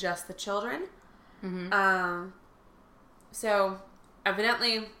instead just the children. Mm-hmm. So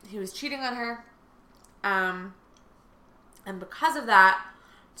evidently he was cheating on her, and because of that,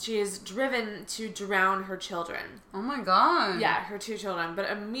 she is driven to drown her children. Oh my god. Yeah, her 2 children, but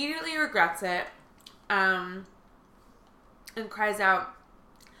immediately regrets it, and cries out,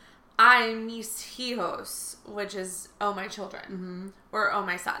 "I mis hijos," which is "oh my children," or "oh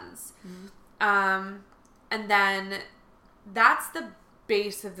my sons." And then that's the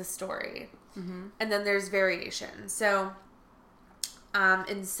base of the story. And then there's variation. So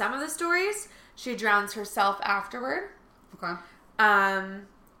in some of the stories, she drowns herself afterward. Okay.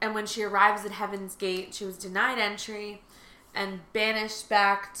 And when she arrives at Heaven's Gate, she was denied entry and banished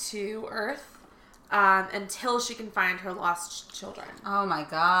back to Earth until she can find her lost children. Oh my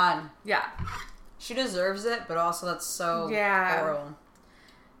god. Yeah. She deserves it, but also that's so horrible.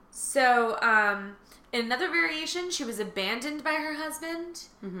 So, in another variation, she was abandoned by her husband.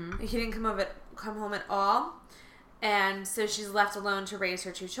 He didn't come home at all. And so she's left alone to raise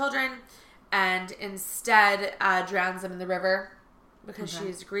her 2 children, and instead drowns them in the river because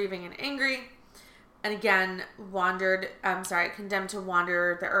she's grieving and angry. And again, condemned to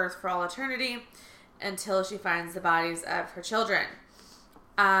wander the earth for all eternity until she finds the bodies of her children.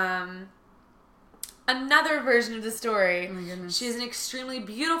 Another version of the story. Oh my goodness. She's an extremely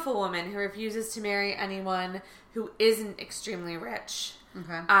beautiful woman who refuses to marry anyone who isn't extremely rich.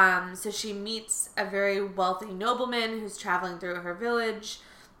 Okay. So she meets a very wealthy nobleman who's traveling through her village,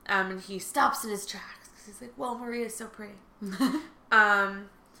 and he stops in his tracks because he's like, "Well, Maria's so pretty."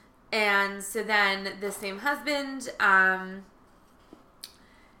 And so then the same husband,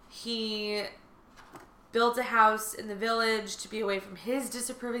 he built a house in the village to be away from his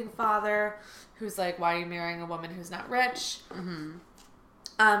disapproving father, who's like, "Why are you marrying a woman who's not rich?"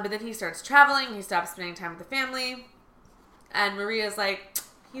 But then he starts traveling. He stops spending time with the family. And Maria's like,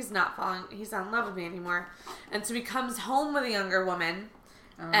 he's not in love with me anymore. And so he comes home with a younger woman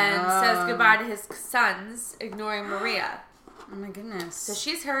and says goodbye to his sons, ignoring Maria. Oh my goodness. So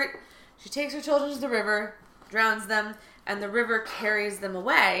she's hurt. She takes her children to the river, drowns them, and the river carries them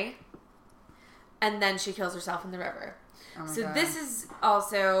away. And then she kills herself in the river. Oh my so God. This is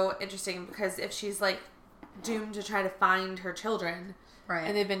also interesting because if she's like doomed to try to find her children, right,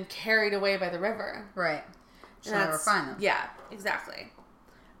 and they've been carried away by the river, right, she'll never find them. Yeah, exactly.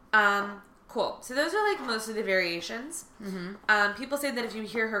 Cool. So those are like most of the variations. People say that if you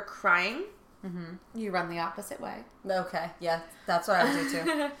hear her crying, you run the opposite way. Okay, yeah, that's what I would do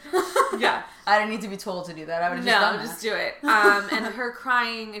too. Yeah, I didn't need to be told to do that. I would have just done that. Just do it. And her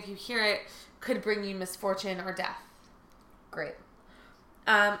crying, if you hear it, could bring you misfortune or death. Great.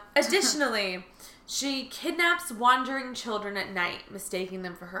 Additionally, she kidnaps wandering children at night, mistaking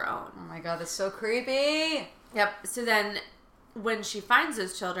them for her own. Oh my God, that's so creepy. Yep. So then, when she finds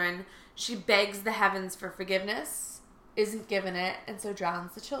those children, she begs the heavens for forgiveness, isn't given it, and so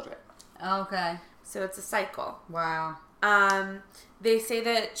drowns the children. Okay. So it's a cycle. Wow. They say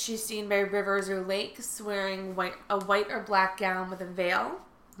that she's seen by rivers or lakes wearing a white or black gown with a veil.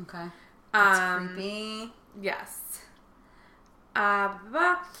 Okay. That's creepy. Yes.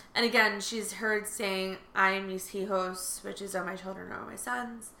 And again, she's heard saying, "I am mis hijos," which is "oh my children, or my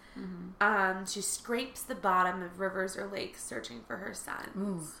sons." She scrapes the bottom of rivers or lakes searching for her son.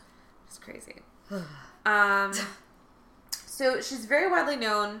 Ooh. It's crazy. So she's very widely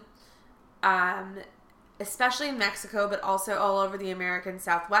known, especially in Mexico, but also all over the American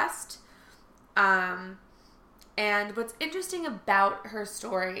Southwest. And what's interesting about her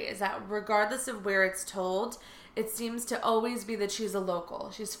story is that regardless of where it's told, it seems to always be that she's a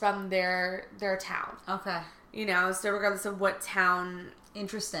local. She's from their town. Okay. You know, so regardless of what town.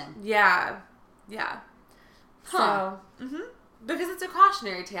 Interesting. Yeah. Yeah. Huh. So, because it's a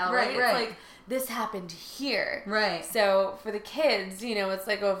cautionary tale, right? Right. It's like, this happened here. Right. So, for the kids, you know, it's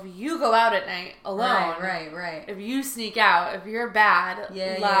like, oh, if you go out at night alone. Right. If you sneak out, if you're bad,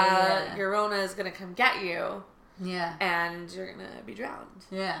 yeah. Sharona is going to come get you. Yeah. And you're going to be drowned.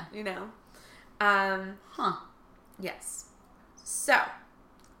 Yeah. You know? Huh. Yes. So,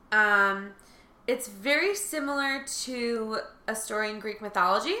 it's very similar to a story in Greek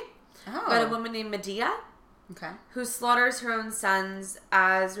mythology about a woman named Medea. Okay. Who slaughters her own sons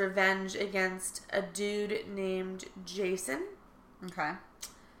as revenge against a dude named Jason. Okay.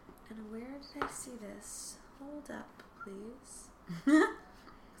 And where did I see this? Hold up, please.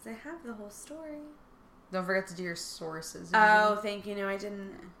 Because I have the whole story. Don't forget to do your sources. Oh, thank you. No, I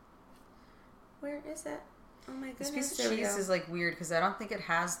didn't. Where is it? Oh my This goodness. piece of cheese is like weird because I don't think it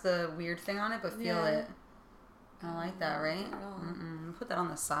has the weird thing on it, but feel it. I like that, right? Put that on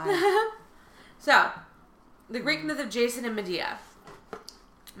the side. So, the Greek myth of Jason and Medea.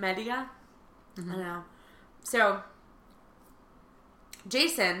 Medea? I don't know. So,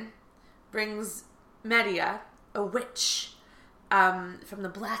 Jason brings Medea, a witch, from the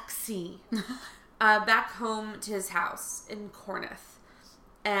Black Sea, back home to his house in Corinth.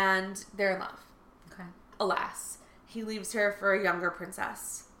 And they're in love. Okay. Alas, he leaves her for a younger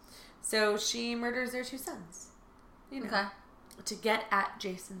princess. So she murders their 2 sons. To get at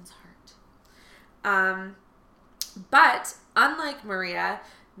Jason's heart. But unlike Maria,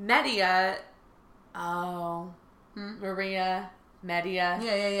 Medea. Medea.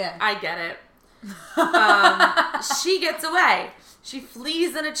 Yeah. I get it. She gets away. She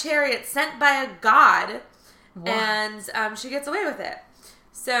flees in a chariot sent by a god, and she gets away with it.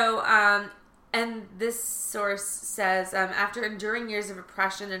 So, and this source says, after enduring years of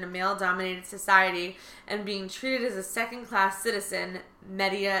oppression in a male-dominated society and being treated as a second-class citizen,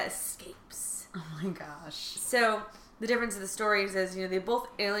 Medea escapes. Oh my gosh. So, the difference of the stories is, they both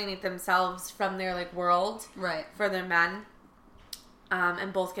alienate themselves from their, world. Right. For their men.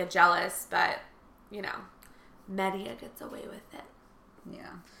 And both get jealous, but, Medea gets away with it.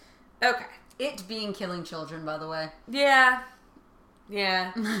 Yeah. Okay. It being killing children, by the way. Yeah.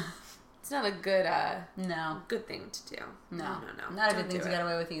 It's not a good, good thing to do. No. No. Not a good thing to get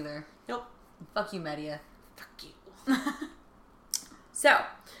away with either. Nope. Fuck you, Medea. Fuck you. So,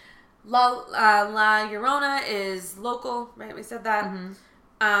 La Llorona is local, right? We said that.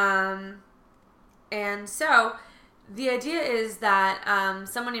 And so, the idea is that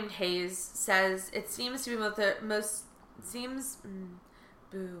someone named Hayes says it seems to be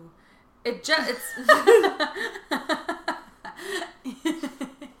it's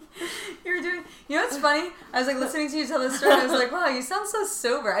You know what's funny? I was listening to you tell this story and I was like, wow, you sound so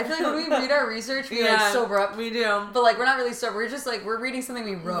sober. I feel like when we read our research, we sober up. We do. But we're not really sober. We're just we're reading something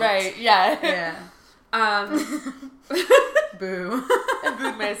we wrote. Right, yeah. Yeah. Boo. I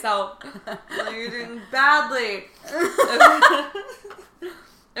booed myself. You're doing badly.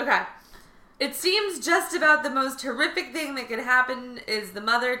 Okay. It seems just about the most horrific thing that could happen is the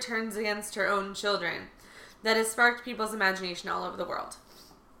mother turns against her own children. That has sparked people's imagination all over the world.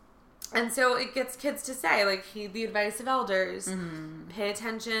 And so it gets kids to say, heed the advice of elders. Pay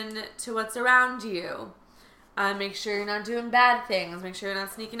attention to what's around you. Make sure you're not doing bad things. Make sure you're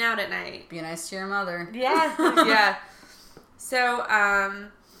not sneaking out at night. Be nice to your mother. Yeah. Yeah. So,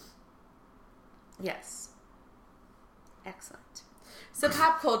 yes. Excellent. So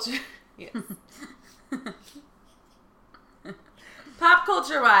pop culture. Yes. Pop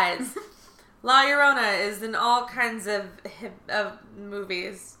culture-wise, La Llorona is in all kinds of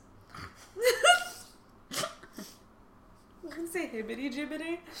movies. I can say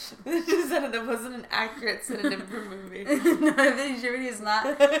hibbity-jibbity. That wasn't an accurate synonym for movie. No, hibbity-jibbity is not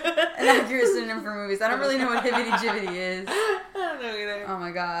an accurate synonym for movies. I don't really know what hibbity-jibbity is. I don't know either. Oh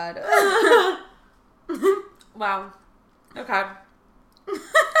my god. Wow. Okay.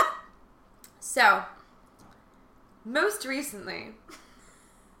 So, most recently,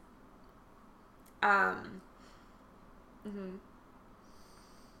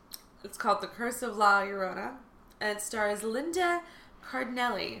 it's called The Curse of La Llorona, and it stars Linda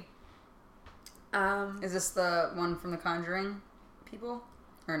Cardinelli. Is this the one from The Conjuring people?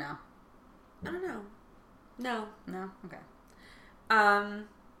 Or no? I don't know. No. No? Okay. And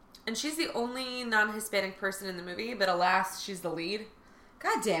she's the only non-Hispanic person in the movie, but alas, she's the lead.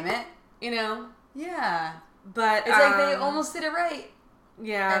 God damn it. Yeah. But it's they almost did it right.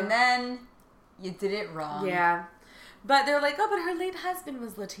 Yeah. And then you did it wrong. Yeah. But they're like, oh, but her late husband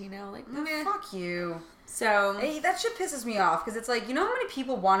was Latino. Fuck you. So that shit pisses me off because it's you know how many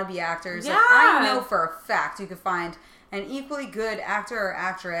people want to be actors? Yeah. I know for a fact you could find an equally good actor or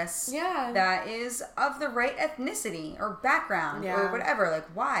actress that is of the right ethnicity or background or whatever.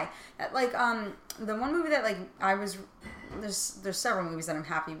 Why? The one movie that I was there's several movies that I'm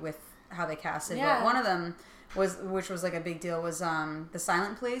happy with how they casted, but one of them which was a big deal was The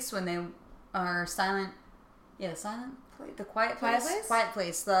Silent Place, when they are silent. Yeah, The Quiet Place. Quiet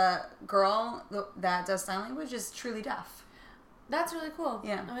Place. The girl that does sign language is truly deaf. That's really cool.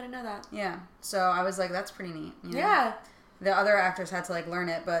 Yeah. I didn't know that. Yeah. So I was like, that's pretty neat. You know? Yeah. The other actors had to learn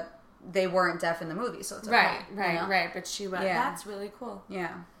it, but they weren't deaf in the movie, so it's okay. Right. But she went, that's really cool.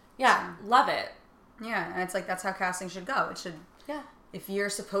 Yeah. Yeah. So, love it. Yeah. And it's that's how casting should go. It should. Yeah. If you're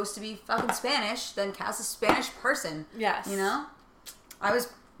supposed to be fucking Spanish, then cast a Spanish person. Yes. You know? I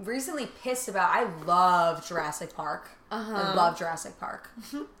was recently pissed about, I love Jurassic Park. I love Jurassic Park.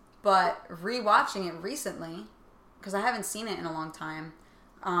 But rewatching it recently, because I haven't seen it in a long time,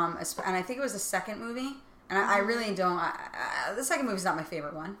 and I think it was the second movie, and I really don't. The second movie's not my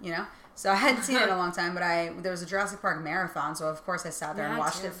favorite one, you know. So I hadn't seen it in a long time, but there was a Jurassic Park marathon, so of course I sat there and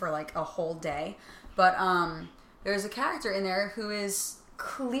watched it for like a whole day. But there's a character in there who is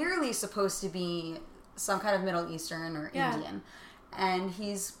clearly supposed to be some kind of Middle Eastern or Indian, and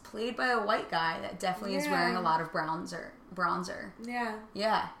he's played by a white guy that definitely is wearing a lot of bronzer. Yeah.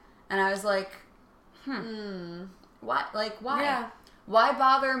 Yeah. And I was like, what? Like, why? Yeah. Why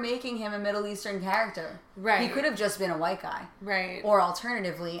bother making him a Middle Eastern character? Right. He could have just been a white guy. Right. Or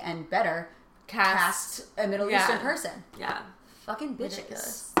alternatively, and better, cast a Middle Eastern person. Yeah. Fucking bitches.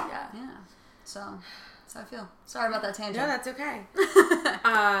 Ridiculous. Yeah. Yeah. So, that's how I feel. Sorry about that tangent. No, that's okay.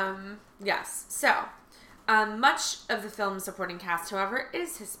 Yes. So, much of the film's supporting cast, however,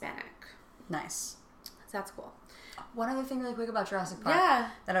 is Hispanic. Nice. So that's cool. One other thing really quick about Jurassic Park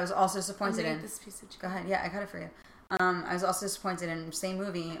that I was also disappointed in. This piece of Go ahead. Yeah, I got it for you. I was also disappointed in the same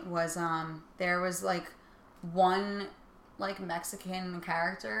movie was there was like one like Mexican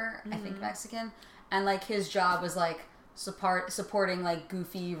character, I think Mexican, and like his job was like supporting like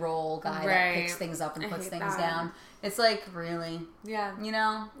goofy role guy that picks things up and puts things down. It's like really, you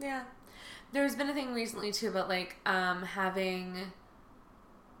know, There's been a thing recently too about like having.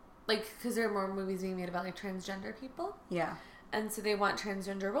 Like, because there are more movies being made about, like, transgender people. Yeah. And so they want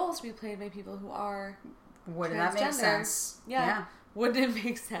transgender roles to be played by people who are Wouldn't that make sense? Yeah. Wouldn't it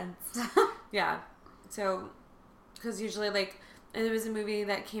make sense? Yeah. So, because usually, like, and there was a movie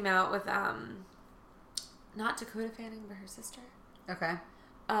that came out with, not Dakota Fanning, but her sister. Okay.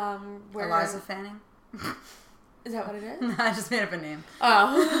 Where Eliza Fanning? Is that what it is? No, I just made up a name.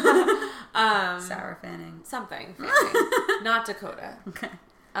 Oh. Sarah Fanning. Something. Fanning. Not Dakota. Okay.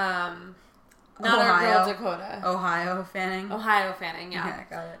 Not Ohio. our girl Dakota. Ohio Fanning. Yeah,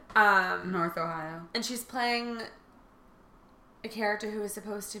 got it. North Ohio. And she's playing a character who is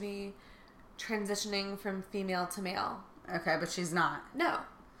supposed to be transitioning from female to male. Okay, but she's not. No.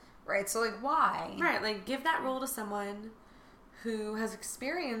 Right, so like why? Right, like give that role to someone who has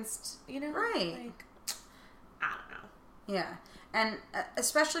experienced, you know? Right. Like, I don't know. Yeah. And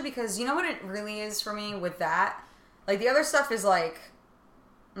especially because, you know what it really is for me with that? Like the other stuff is like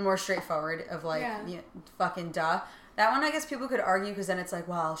more straightforward of like, you know, fucking duh. That one, I guess people could argue because then it's like,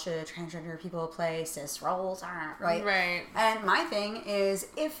 well, should transgender people play cis roles? Right? Right. And my thing is,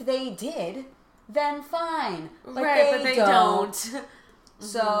 if they did, then fine. But they don't.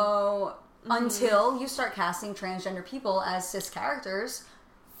 So, until you start casting transgender people as cis characters,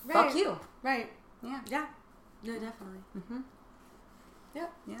 fuck you. Right. Yeah. Yeah. No, definitely. Yeah.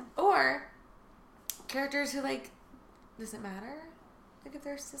 Yeah. Or characters who, like, does it matter? Like, if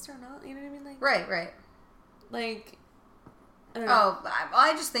they're cis or not? You know what I mean? Like, right. Like, I don't know.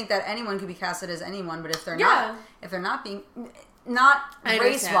 I just think that anyone could be casted as anyone, but if they're not being, not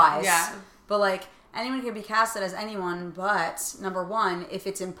race-wise, but, like, anyone can be casted as anyone, but, number one, if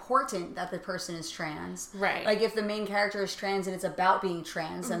it's important that the person is trans. Right. Like, if the main character is trans and it's about being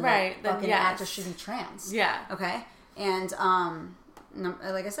trans, then the fucking actor should be trans. Yeah. Okay? And,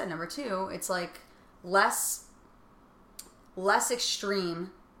 like I said, number two, it's, like, less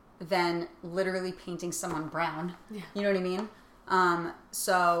extreme than literally painting someone brown. Yeah. You know what I mean?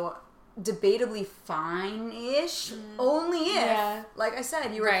 So debatably fine-ish, only if, like I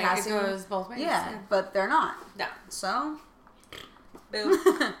said, you were casting. It goes both ways. Yeah, but they're not. No. So, boom.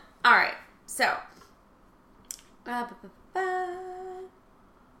 All right. So,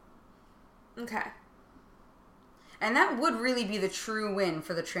 okay. And that would really be the true win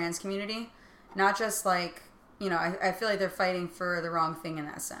for the trans community, not just like, you know, I feel like they're fighting for the wrong thing in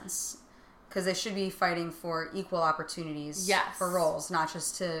that sense. Because they should be fighting for equal opportunities for roles, not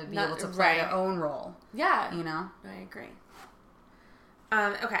just to be able to play their own role. Yeah. You know? I agree.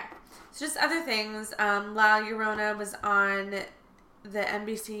 Okay. So just other things. La Llorona was on the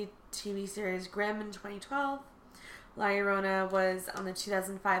NBC TV series Grimm in 2012. La Llorona was on the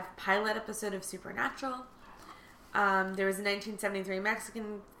 2005 pilot episode of Supernatural. There was a 1973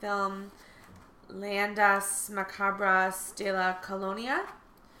 Mexican film, Leyendas Macabras de la Colonia,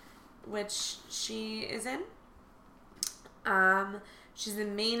 which she is in. She's the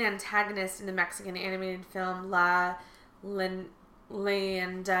main antagonist in the Mexican animated film La Leyenda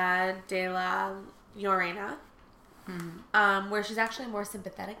de la Llorona, where she's actually a more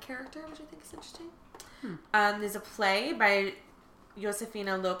sympathetic character, which I think is interesting. There's a play by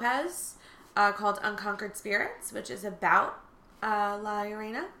Josefina Lopez called Unconquered Spirits, which is about La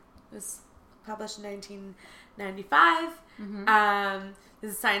Llorona. It was published in 1995.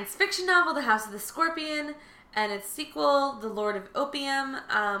 There's a science fiction novel, The House of the Scorpion, And its sequel, The Lord of Opium,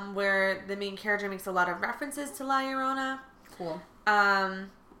 where the main character makes a lot of references to La Llorona. Cool. La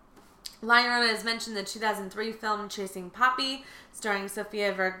Llorona is mentioned in the 2003 film Chasing Poppy, starring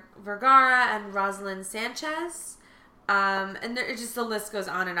Sofia Vergara and Rosalind Sanchez. And the list goes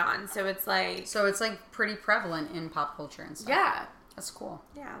on and on. So it's like pretty prevalent in pop culture and stuff. Yeah. That's cool.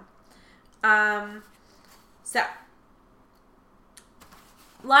 Yeah. So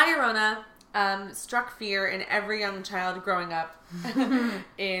La Llorona struck fear in every young child growing up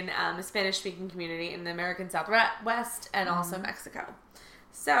in a Spanish-speaking community in the American Southwest and also Mexico.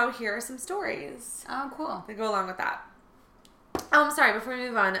 So here are some stories. Oh, cool. That go along with that. Oh, I'm sorry. Before we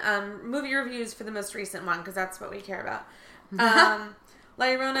move on, movie reviews for the most recent one, because that's what we care about. La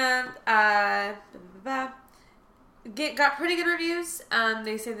Llorona got pretty good reviews.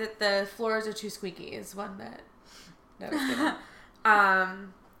 They say that the floors are too squeaky is one that was given.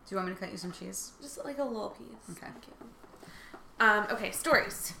 Do you want me to cut you some cheese? Just like a little piece. Okay. Thank you. Okay,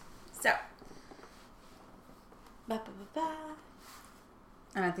 stories. So.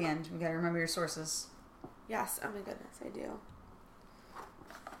 And at the end, we gotta remember your sources. Yes. Oh my goodness, I do.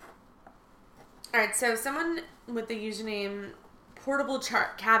 Alright, so someone with the username Portable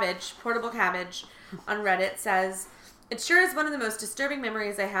Cabbage on Reddit says, "It sure is one of the most disturbing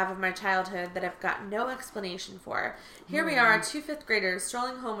memories I have of my childhood that I've got no explanation for. Here we are, 2 fifth graders,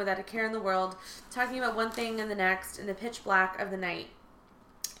 strolling home without a care in the world, talking about one thing and the next in the pitch black of the night.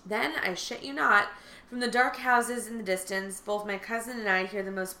 Then, I shit you not, from the dark houses in the distance, both my cousin and I hear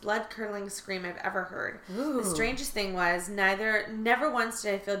the most blood-curdling scream I've ever heard. Ooh. The strangest thing was, never once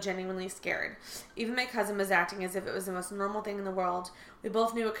did I feel genuinely scared. Even my cousin was acting as if it was the most normal thing in the world. We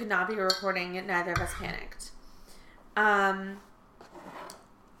both knew it could not be a recording, yet neither of us panicked."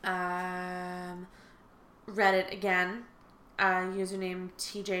 Reddit again, username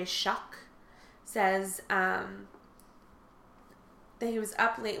TJ Shuck says, that he was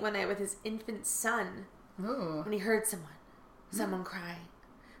up late one night with his infant son. Ooh. When he heard someone crying,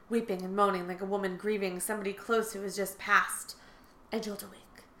 weeping and moaning like a woman grieving somebody close who has just passed. I jolt awake.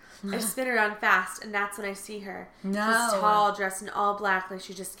 I spin around fast, and that's when I see her. No. She's tall, dressed in all black like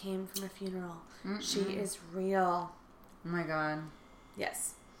she just came from a funeral. Mm-mm. She is real. Oh my god.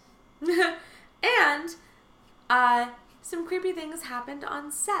 Yes. And some creepy things happened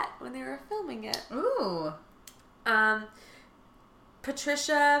on set when they were filming it. Ooh.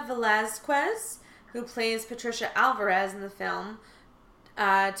 Patricia Velazquez, who plays Patricia Alvarez in the film,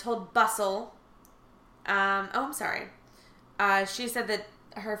 told Bustle, she said that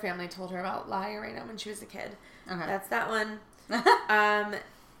her family told her about La Llorona when she was a kid. Okay. That's that one.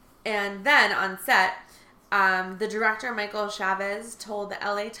 And then on set, the director, Michael Chavez, told the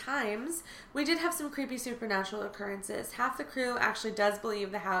LA Times, "We did have some creepy supernatural occurrences. Half the crew actually does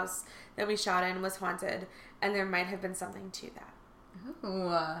believe the house that we shot in was haunted, and there might have been something to that."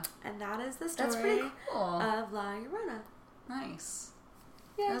 Ooh. And that is the story That's pretty cool. of La Llorona. Nice.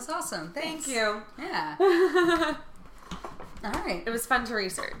 Yeah. That's awesome. Thanks. Thank you. Yeah. All right. It was fun to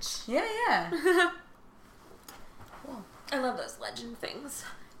research. Yeah. Cool. I love those legend things.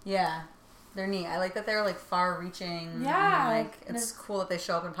 Yeah. They're neat. I like that they're like far-reaching. Yeah. And, it's cool that they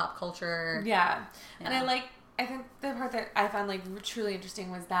show up in pop culture. Yeah. And I think the part that I found like truly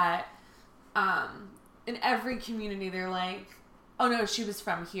interesting was that in every community they're like, "Oh no, she was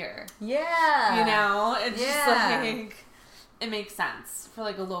from here." Yeah. You know? It's just like, it makes sense for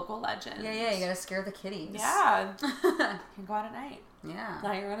like a local legend. Yeah, you gotta scare the kitties. Yeah. You can go out at night. Yeah.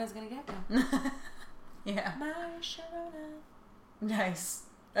 La Llorona's gonna get you. Yeah. My Sharona. Nice.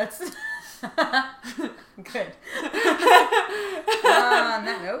 That's good. On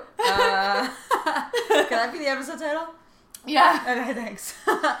that note, can that be the episode title? Yeah. Okay, thanks.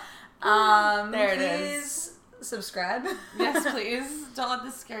 There it please is. Subscribe. Yes, please. Don't let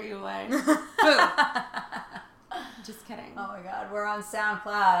this scare you away. Boo. Just kidding. Oh my god, we're on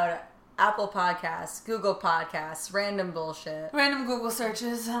SoundCloud, Apple Podcasts, Google Podcasts, random bullshit. Random Google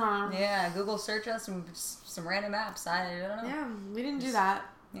searches. Yeah, Google search us some random apps. I don't know. Yeah, we didn't do that.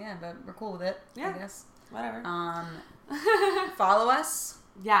 Yeah, but we're cool with it. Yeah. I guess. Whatever. Follow us.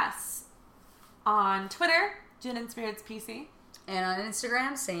 Yes. On Twitter, Gin and Spirits PC. And on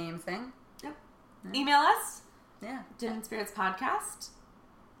Instagram, same thing. Yep. Yeah. Email us. Yeah. Gin and Spirits Podcast.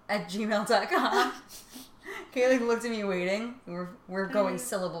 @gmail.com. Kaylee looked at me waiting. We're going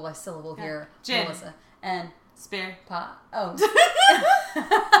syllable by syllable Yeah. here. Gin. Melissa. And Spear. Oh.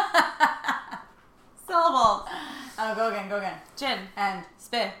 Syllables. Oh, go again. Gin. And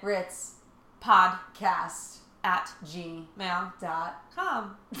Spit. Ritz. Podcast. G. Mail. Dot.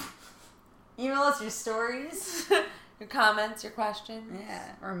 Com. Email us your stories. Your comments, your questions.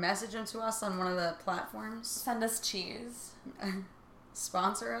 Yeah. Or message them to us on one of the platforms. Send us cheese.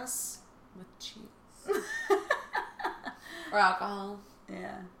 Sponsor us. With cheese. Or alcohol.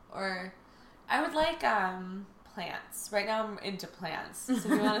 Yeah. Or I would like plants. Right now I'm into plants. So if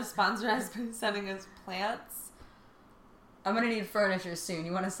you want to sponsor us by sending us plants. I'm going to need furniture soon.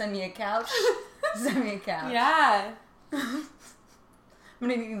 You want to send me a couch? Send me a couch. Yeah. I'm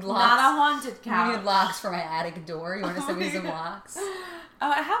going to need locks. Not a haunted couch. I need locks for my attic door. You want to send me some locks? Oh,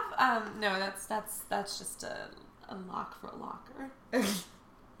 I have, no, that's just a lock for a locker.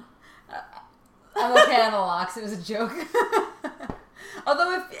 I'm okay on the locks. It was a joke.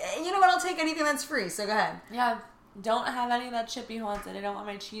 Although, if you know what, I'll take anything that's free, so go ahead. Yeah, don't have any of that shit be haunted. I don't want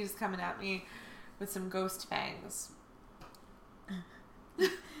my cheese coming at me with some ghost fangs.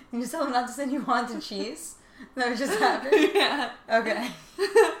 You just tell them not to send you haunted cheese? That was just happened? Yeah. Okay.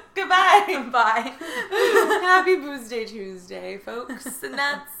 Goodbye. Bye. Happy Booze Day Tuesday, folks. And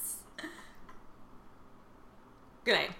that's... Good night.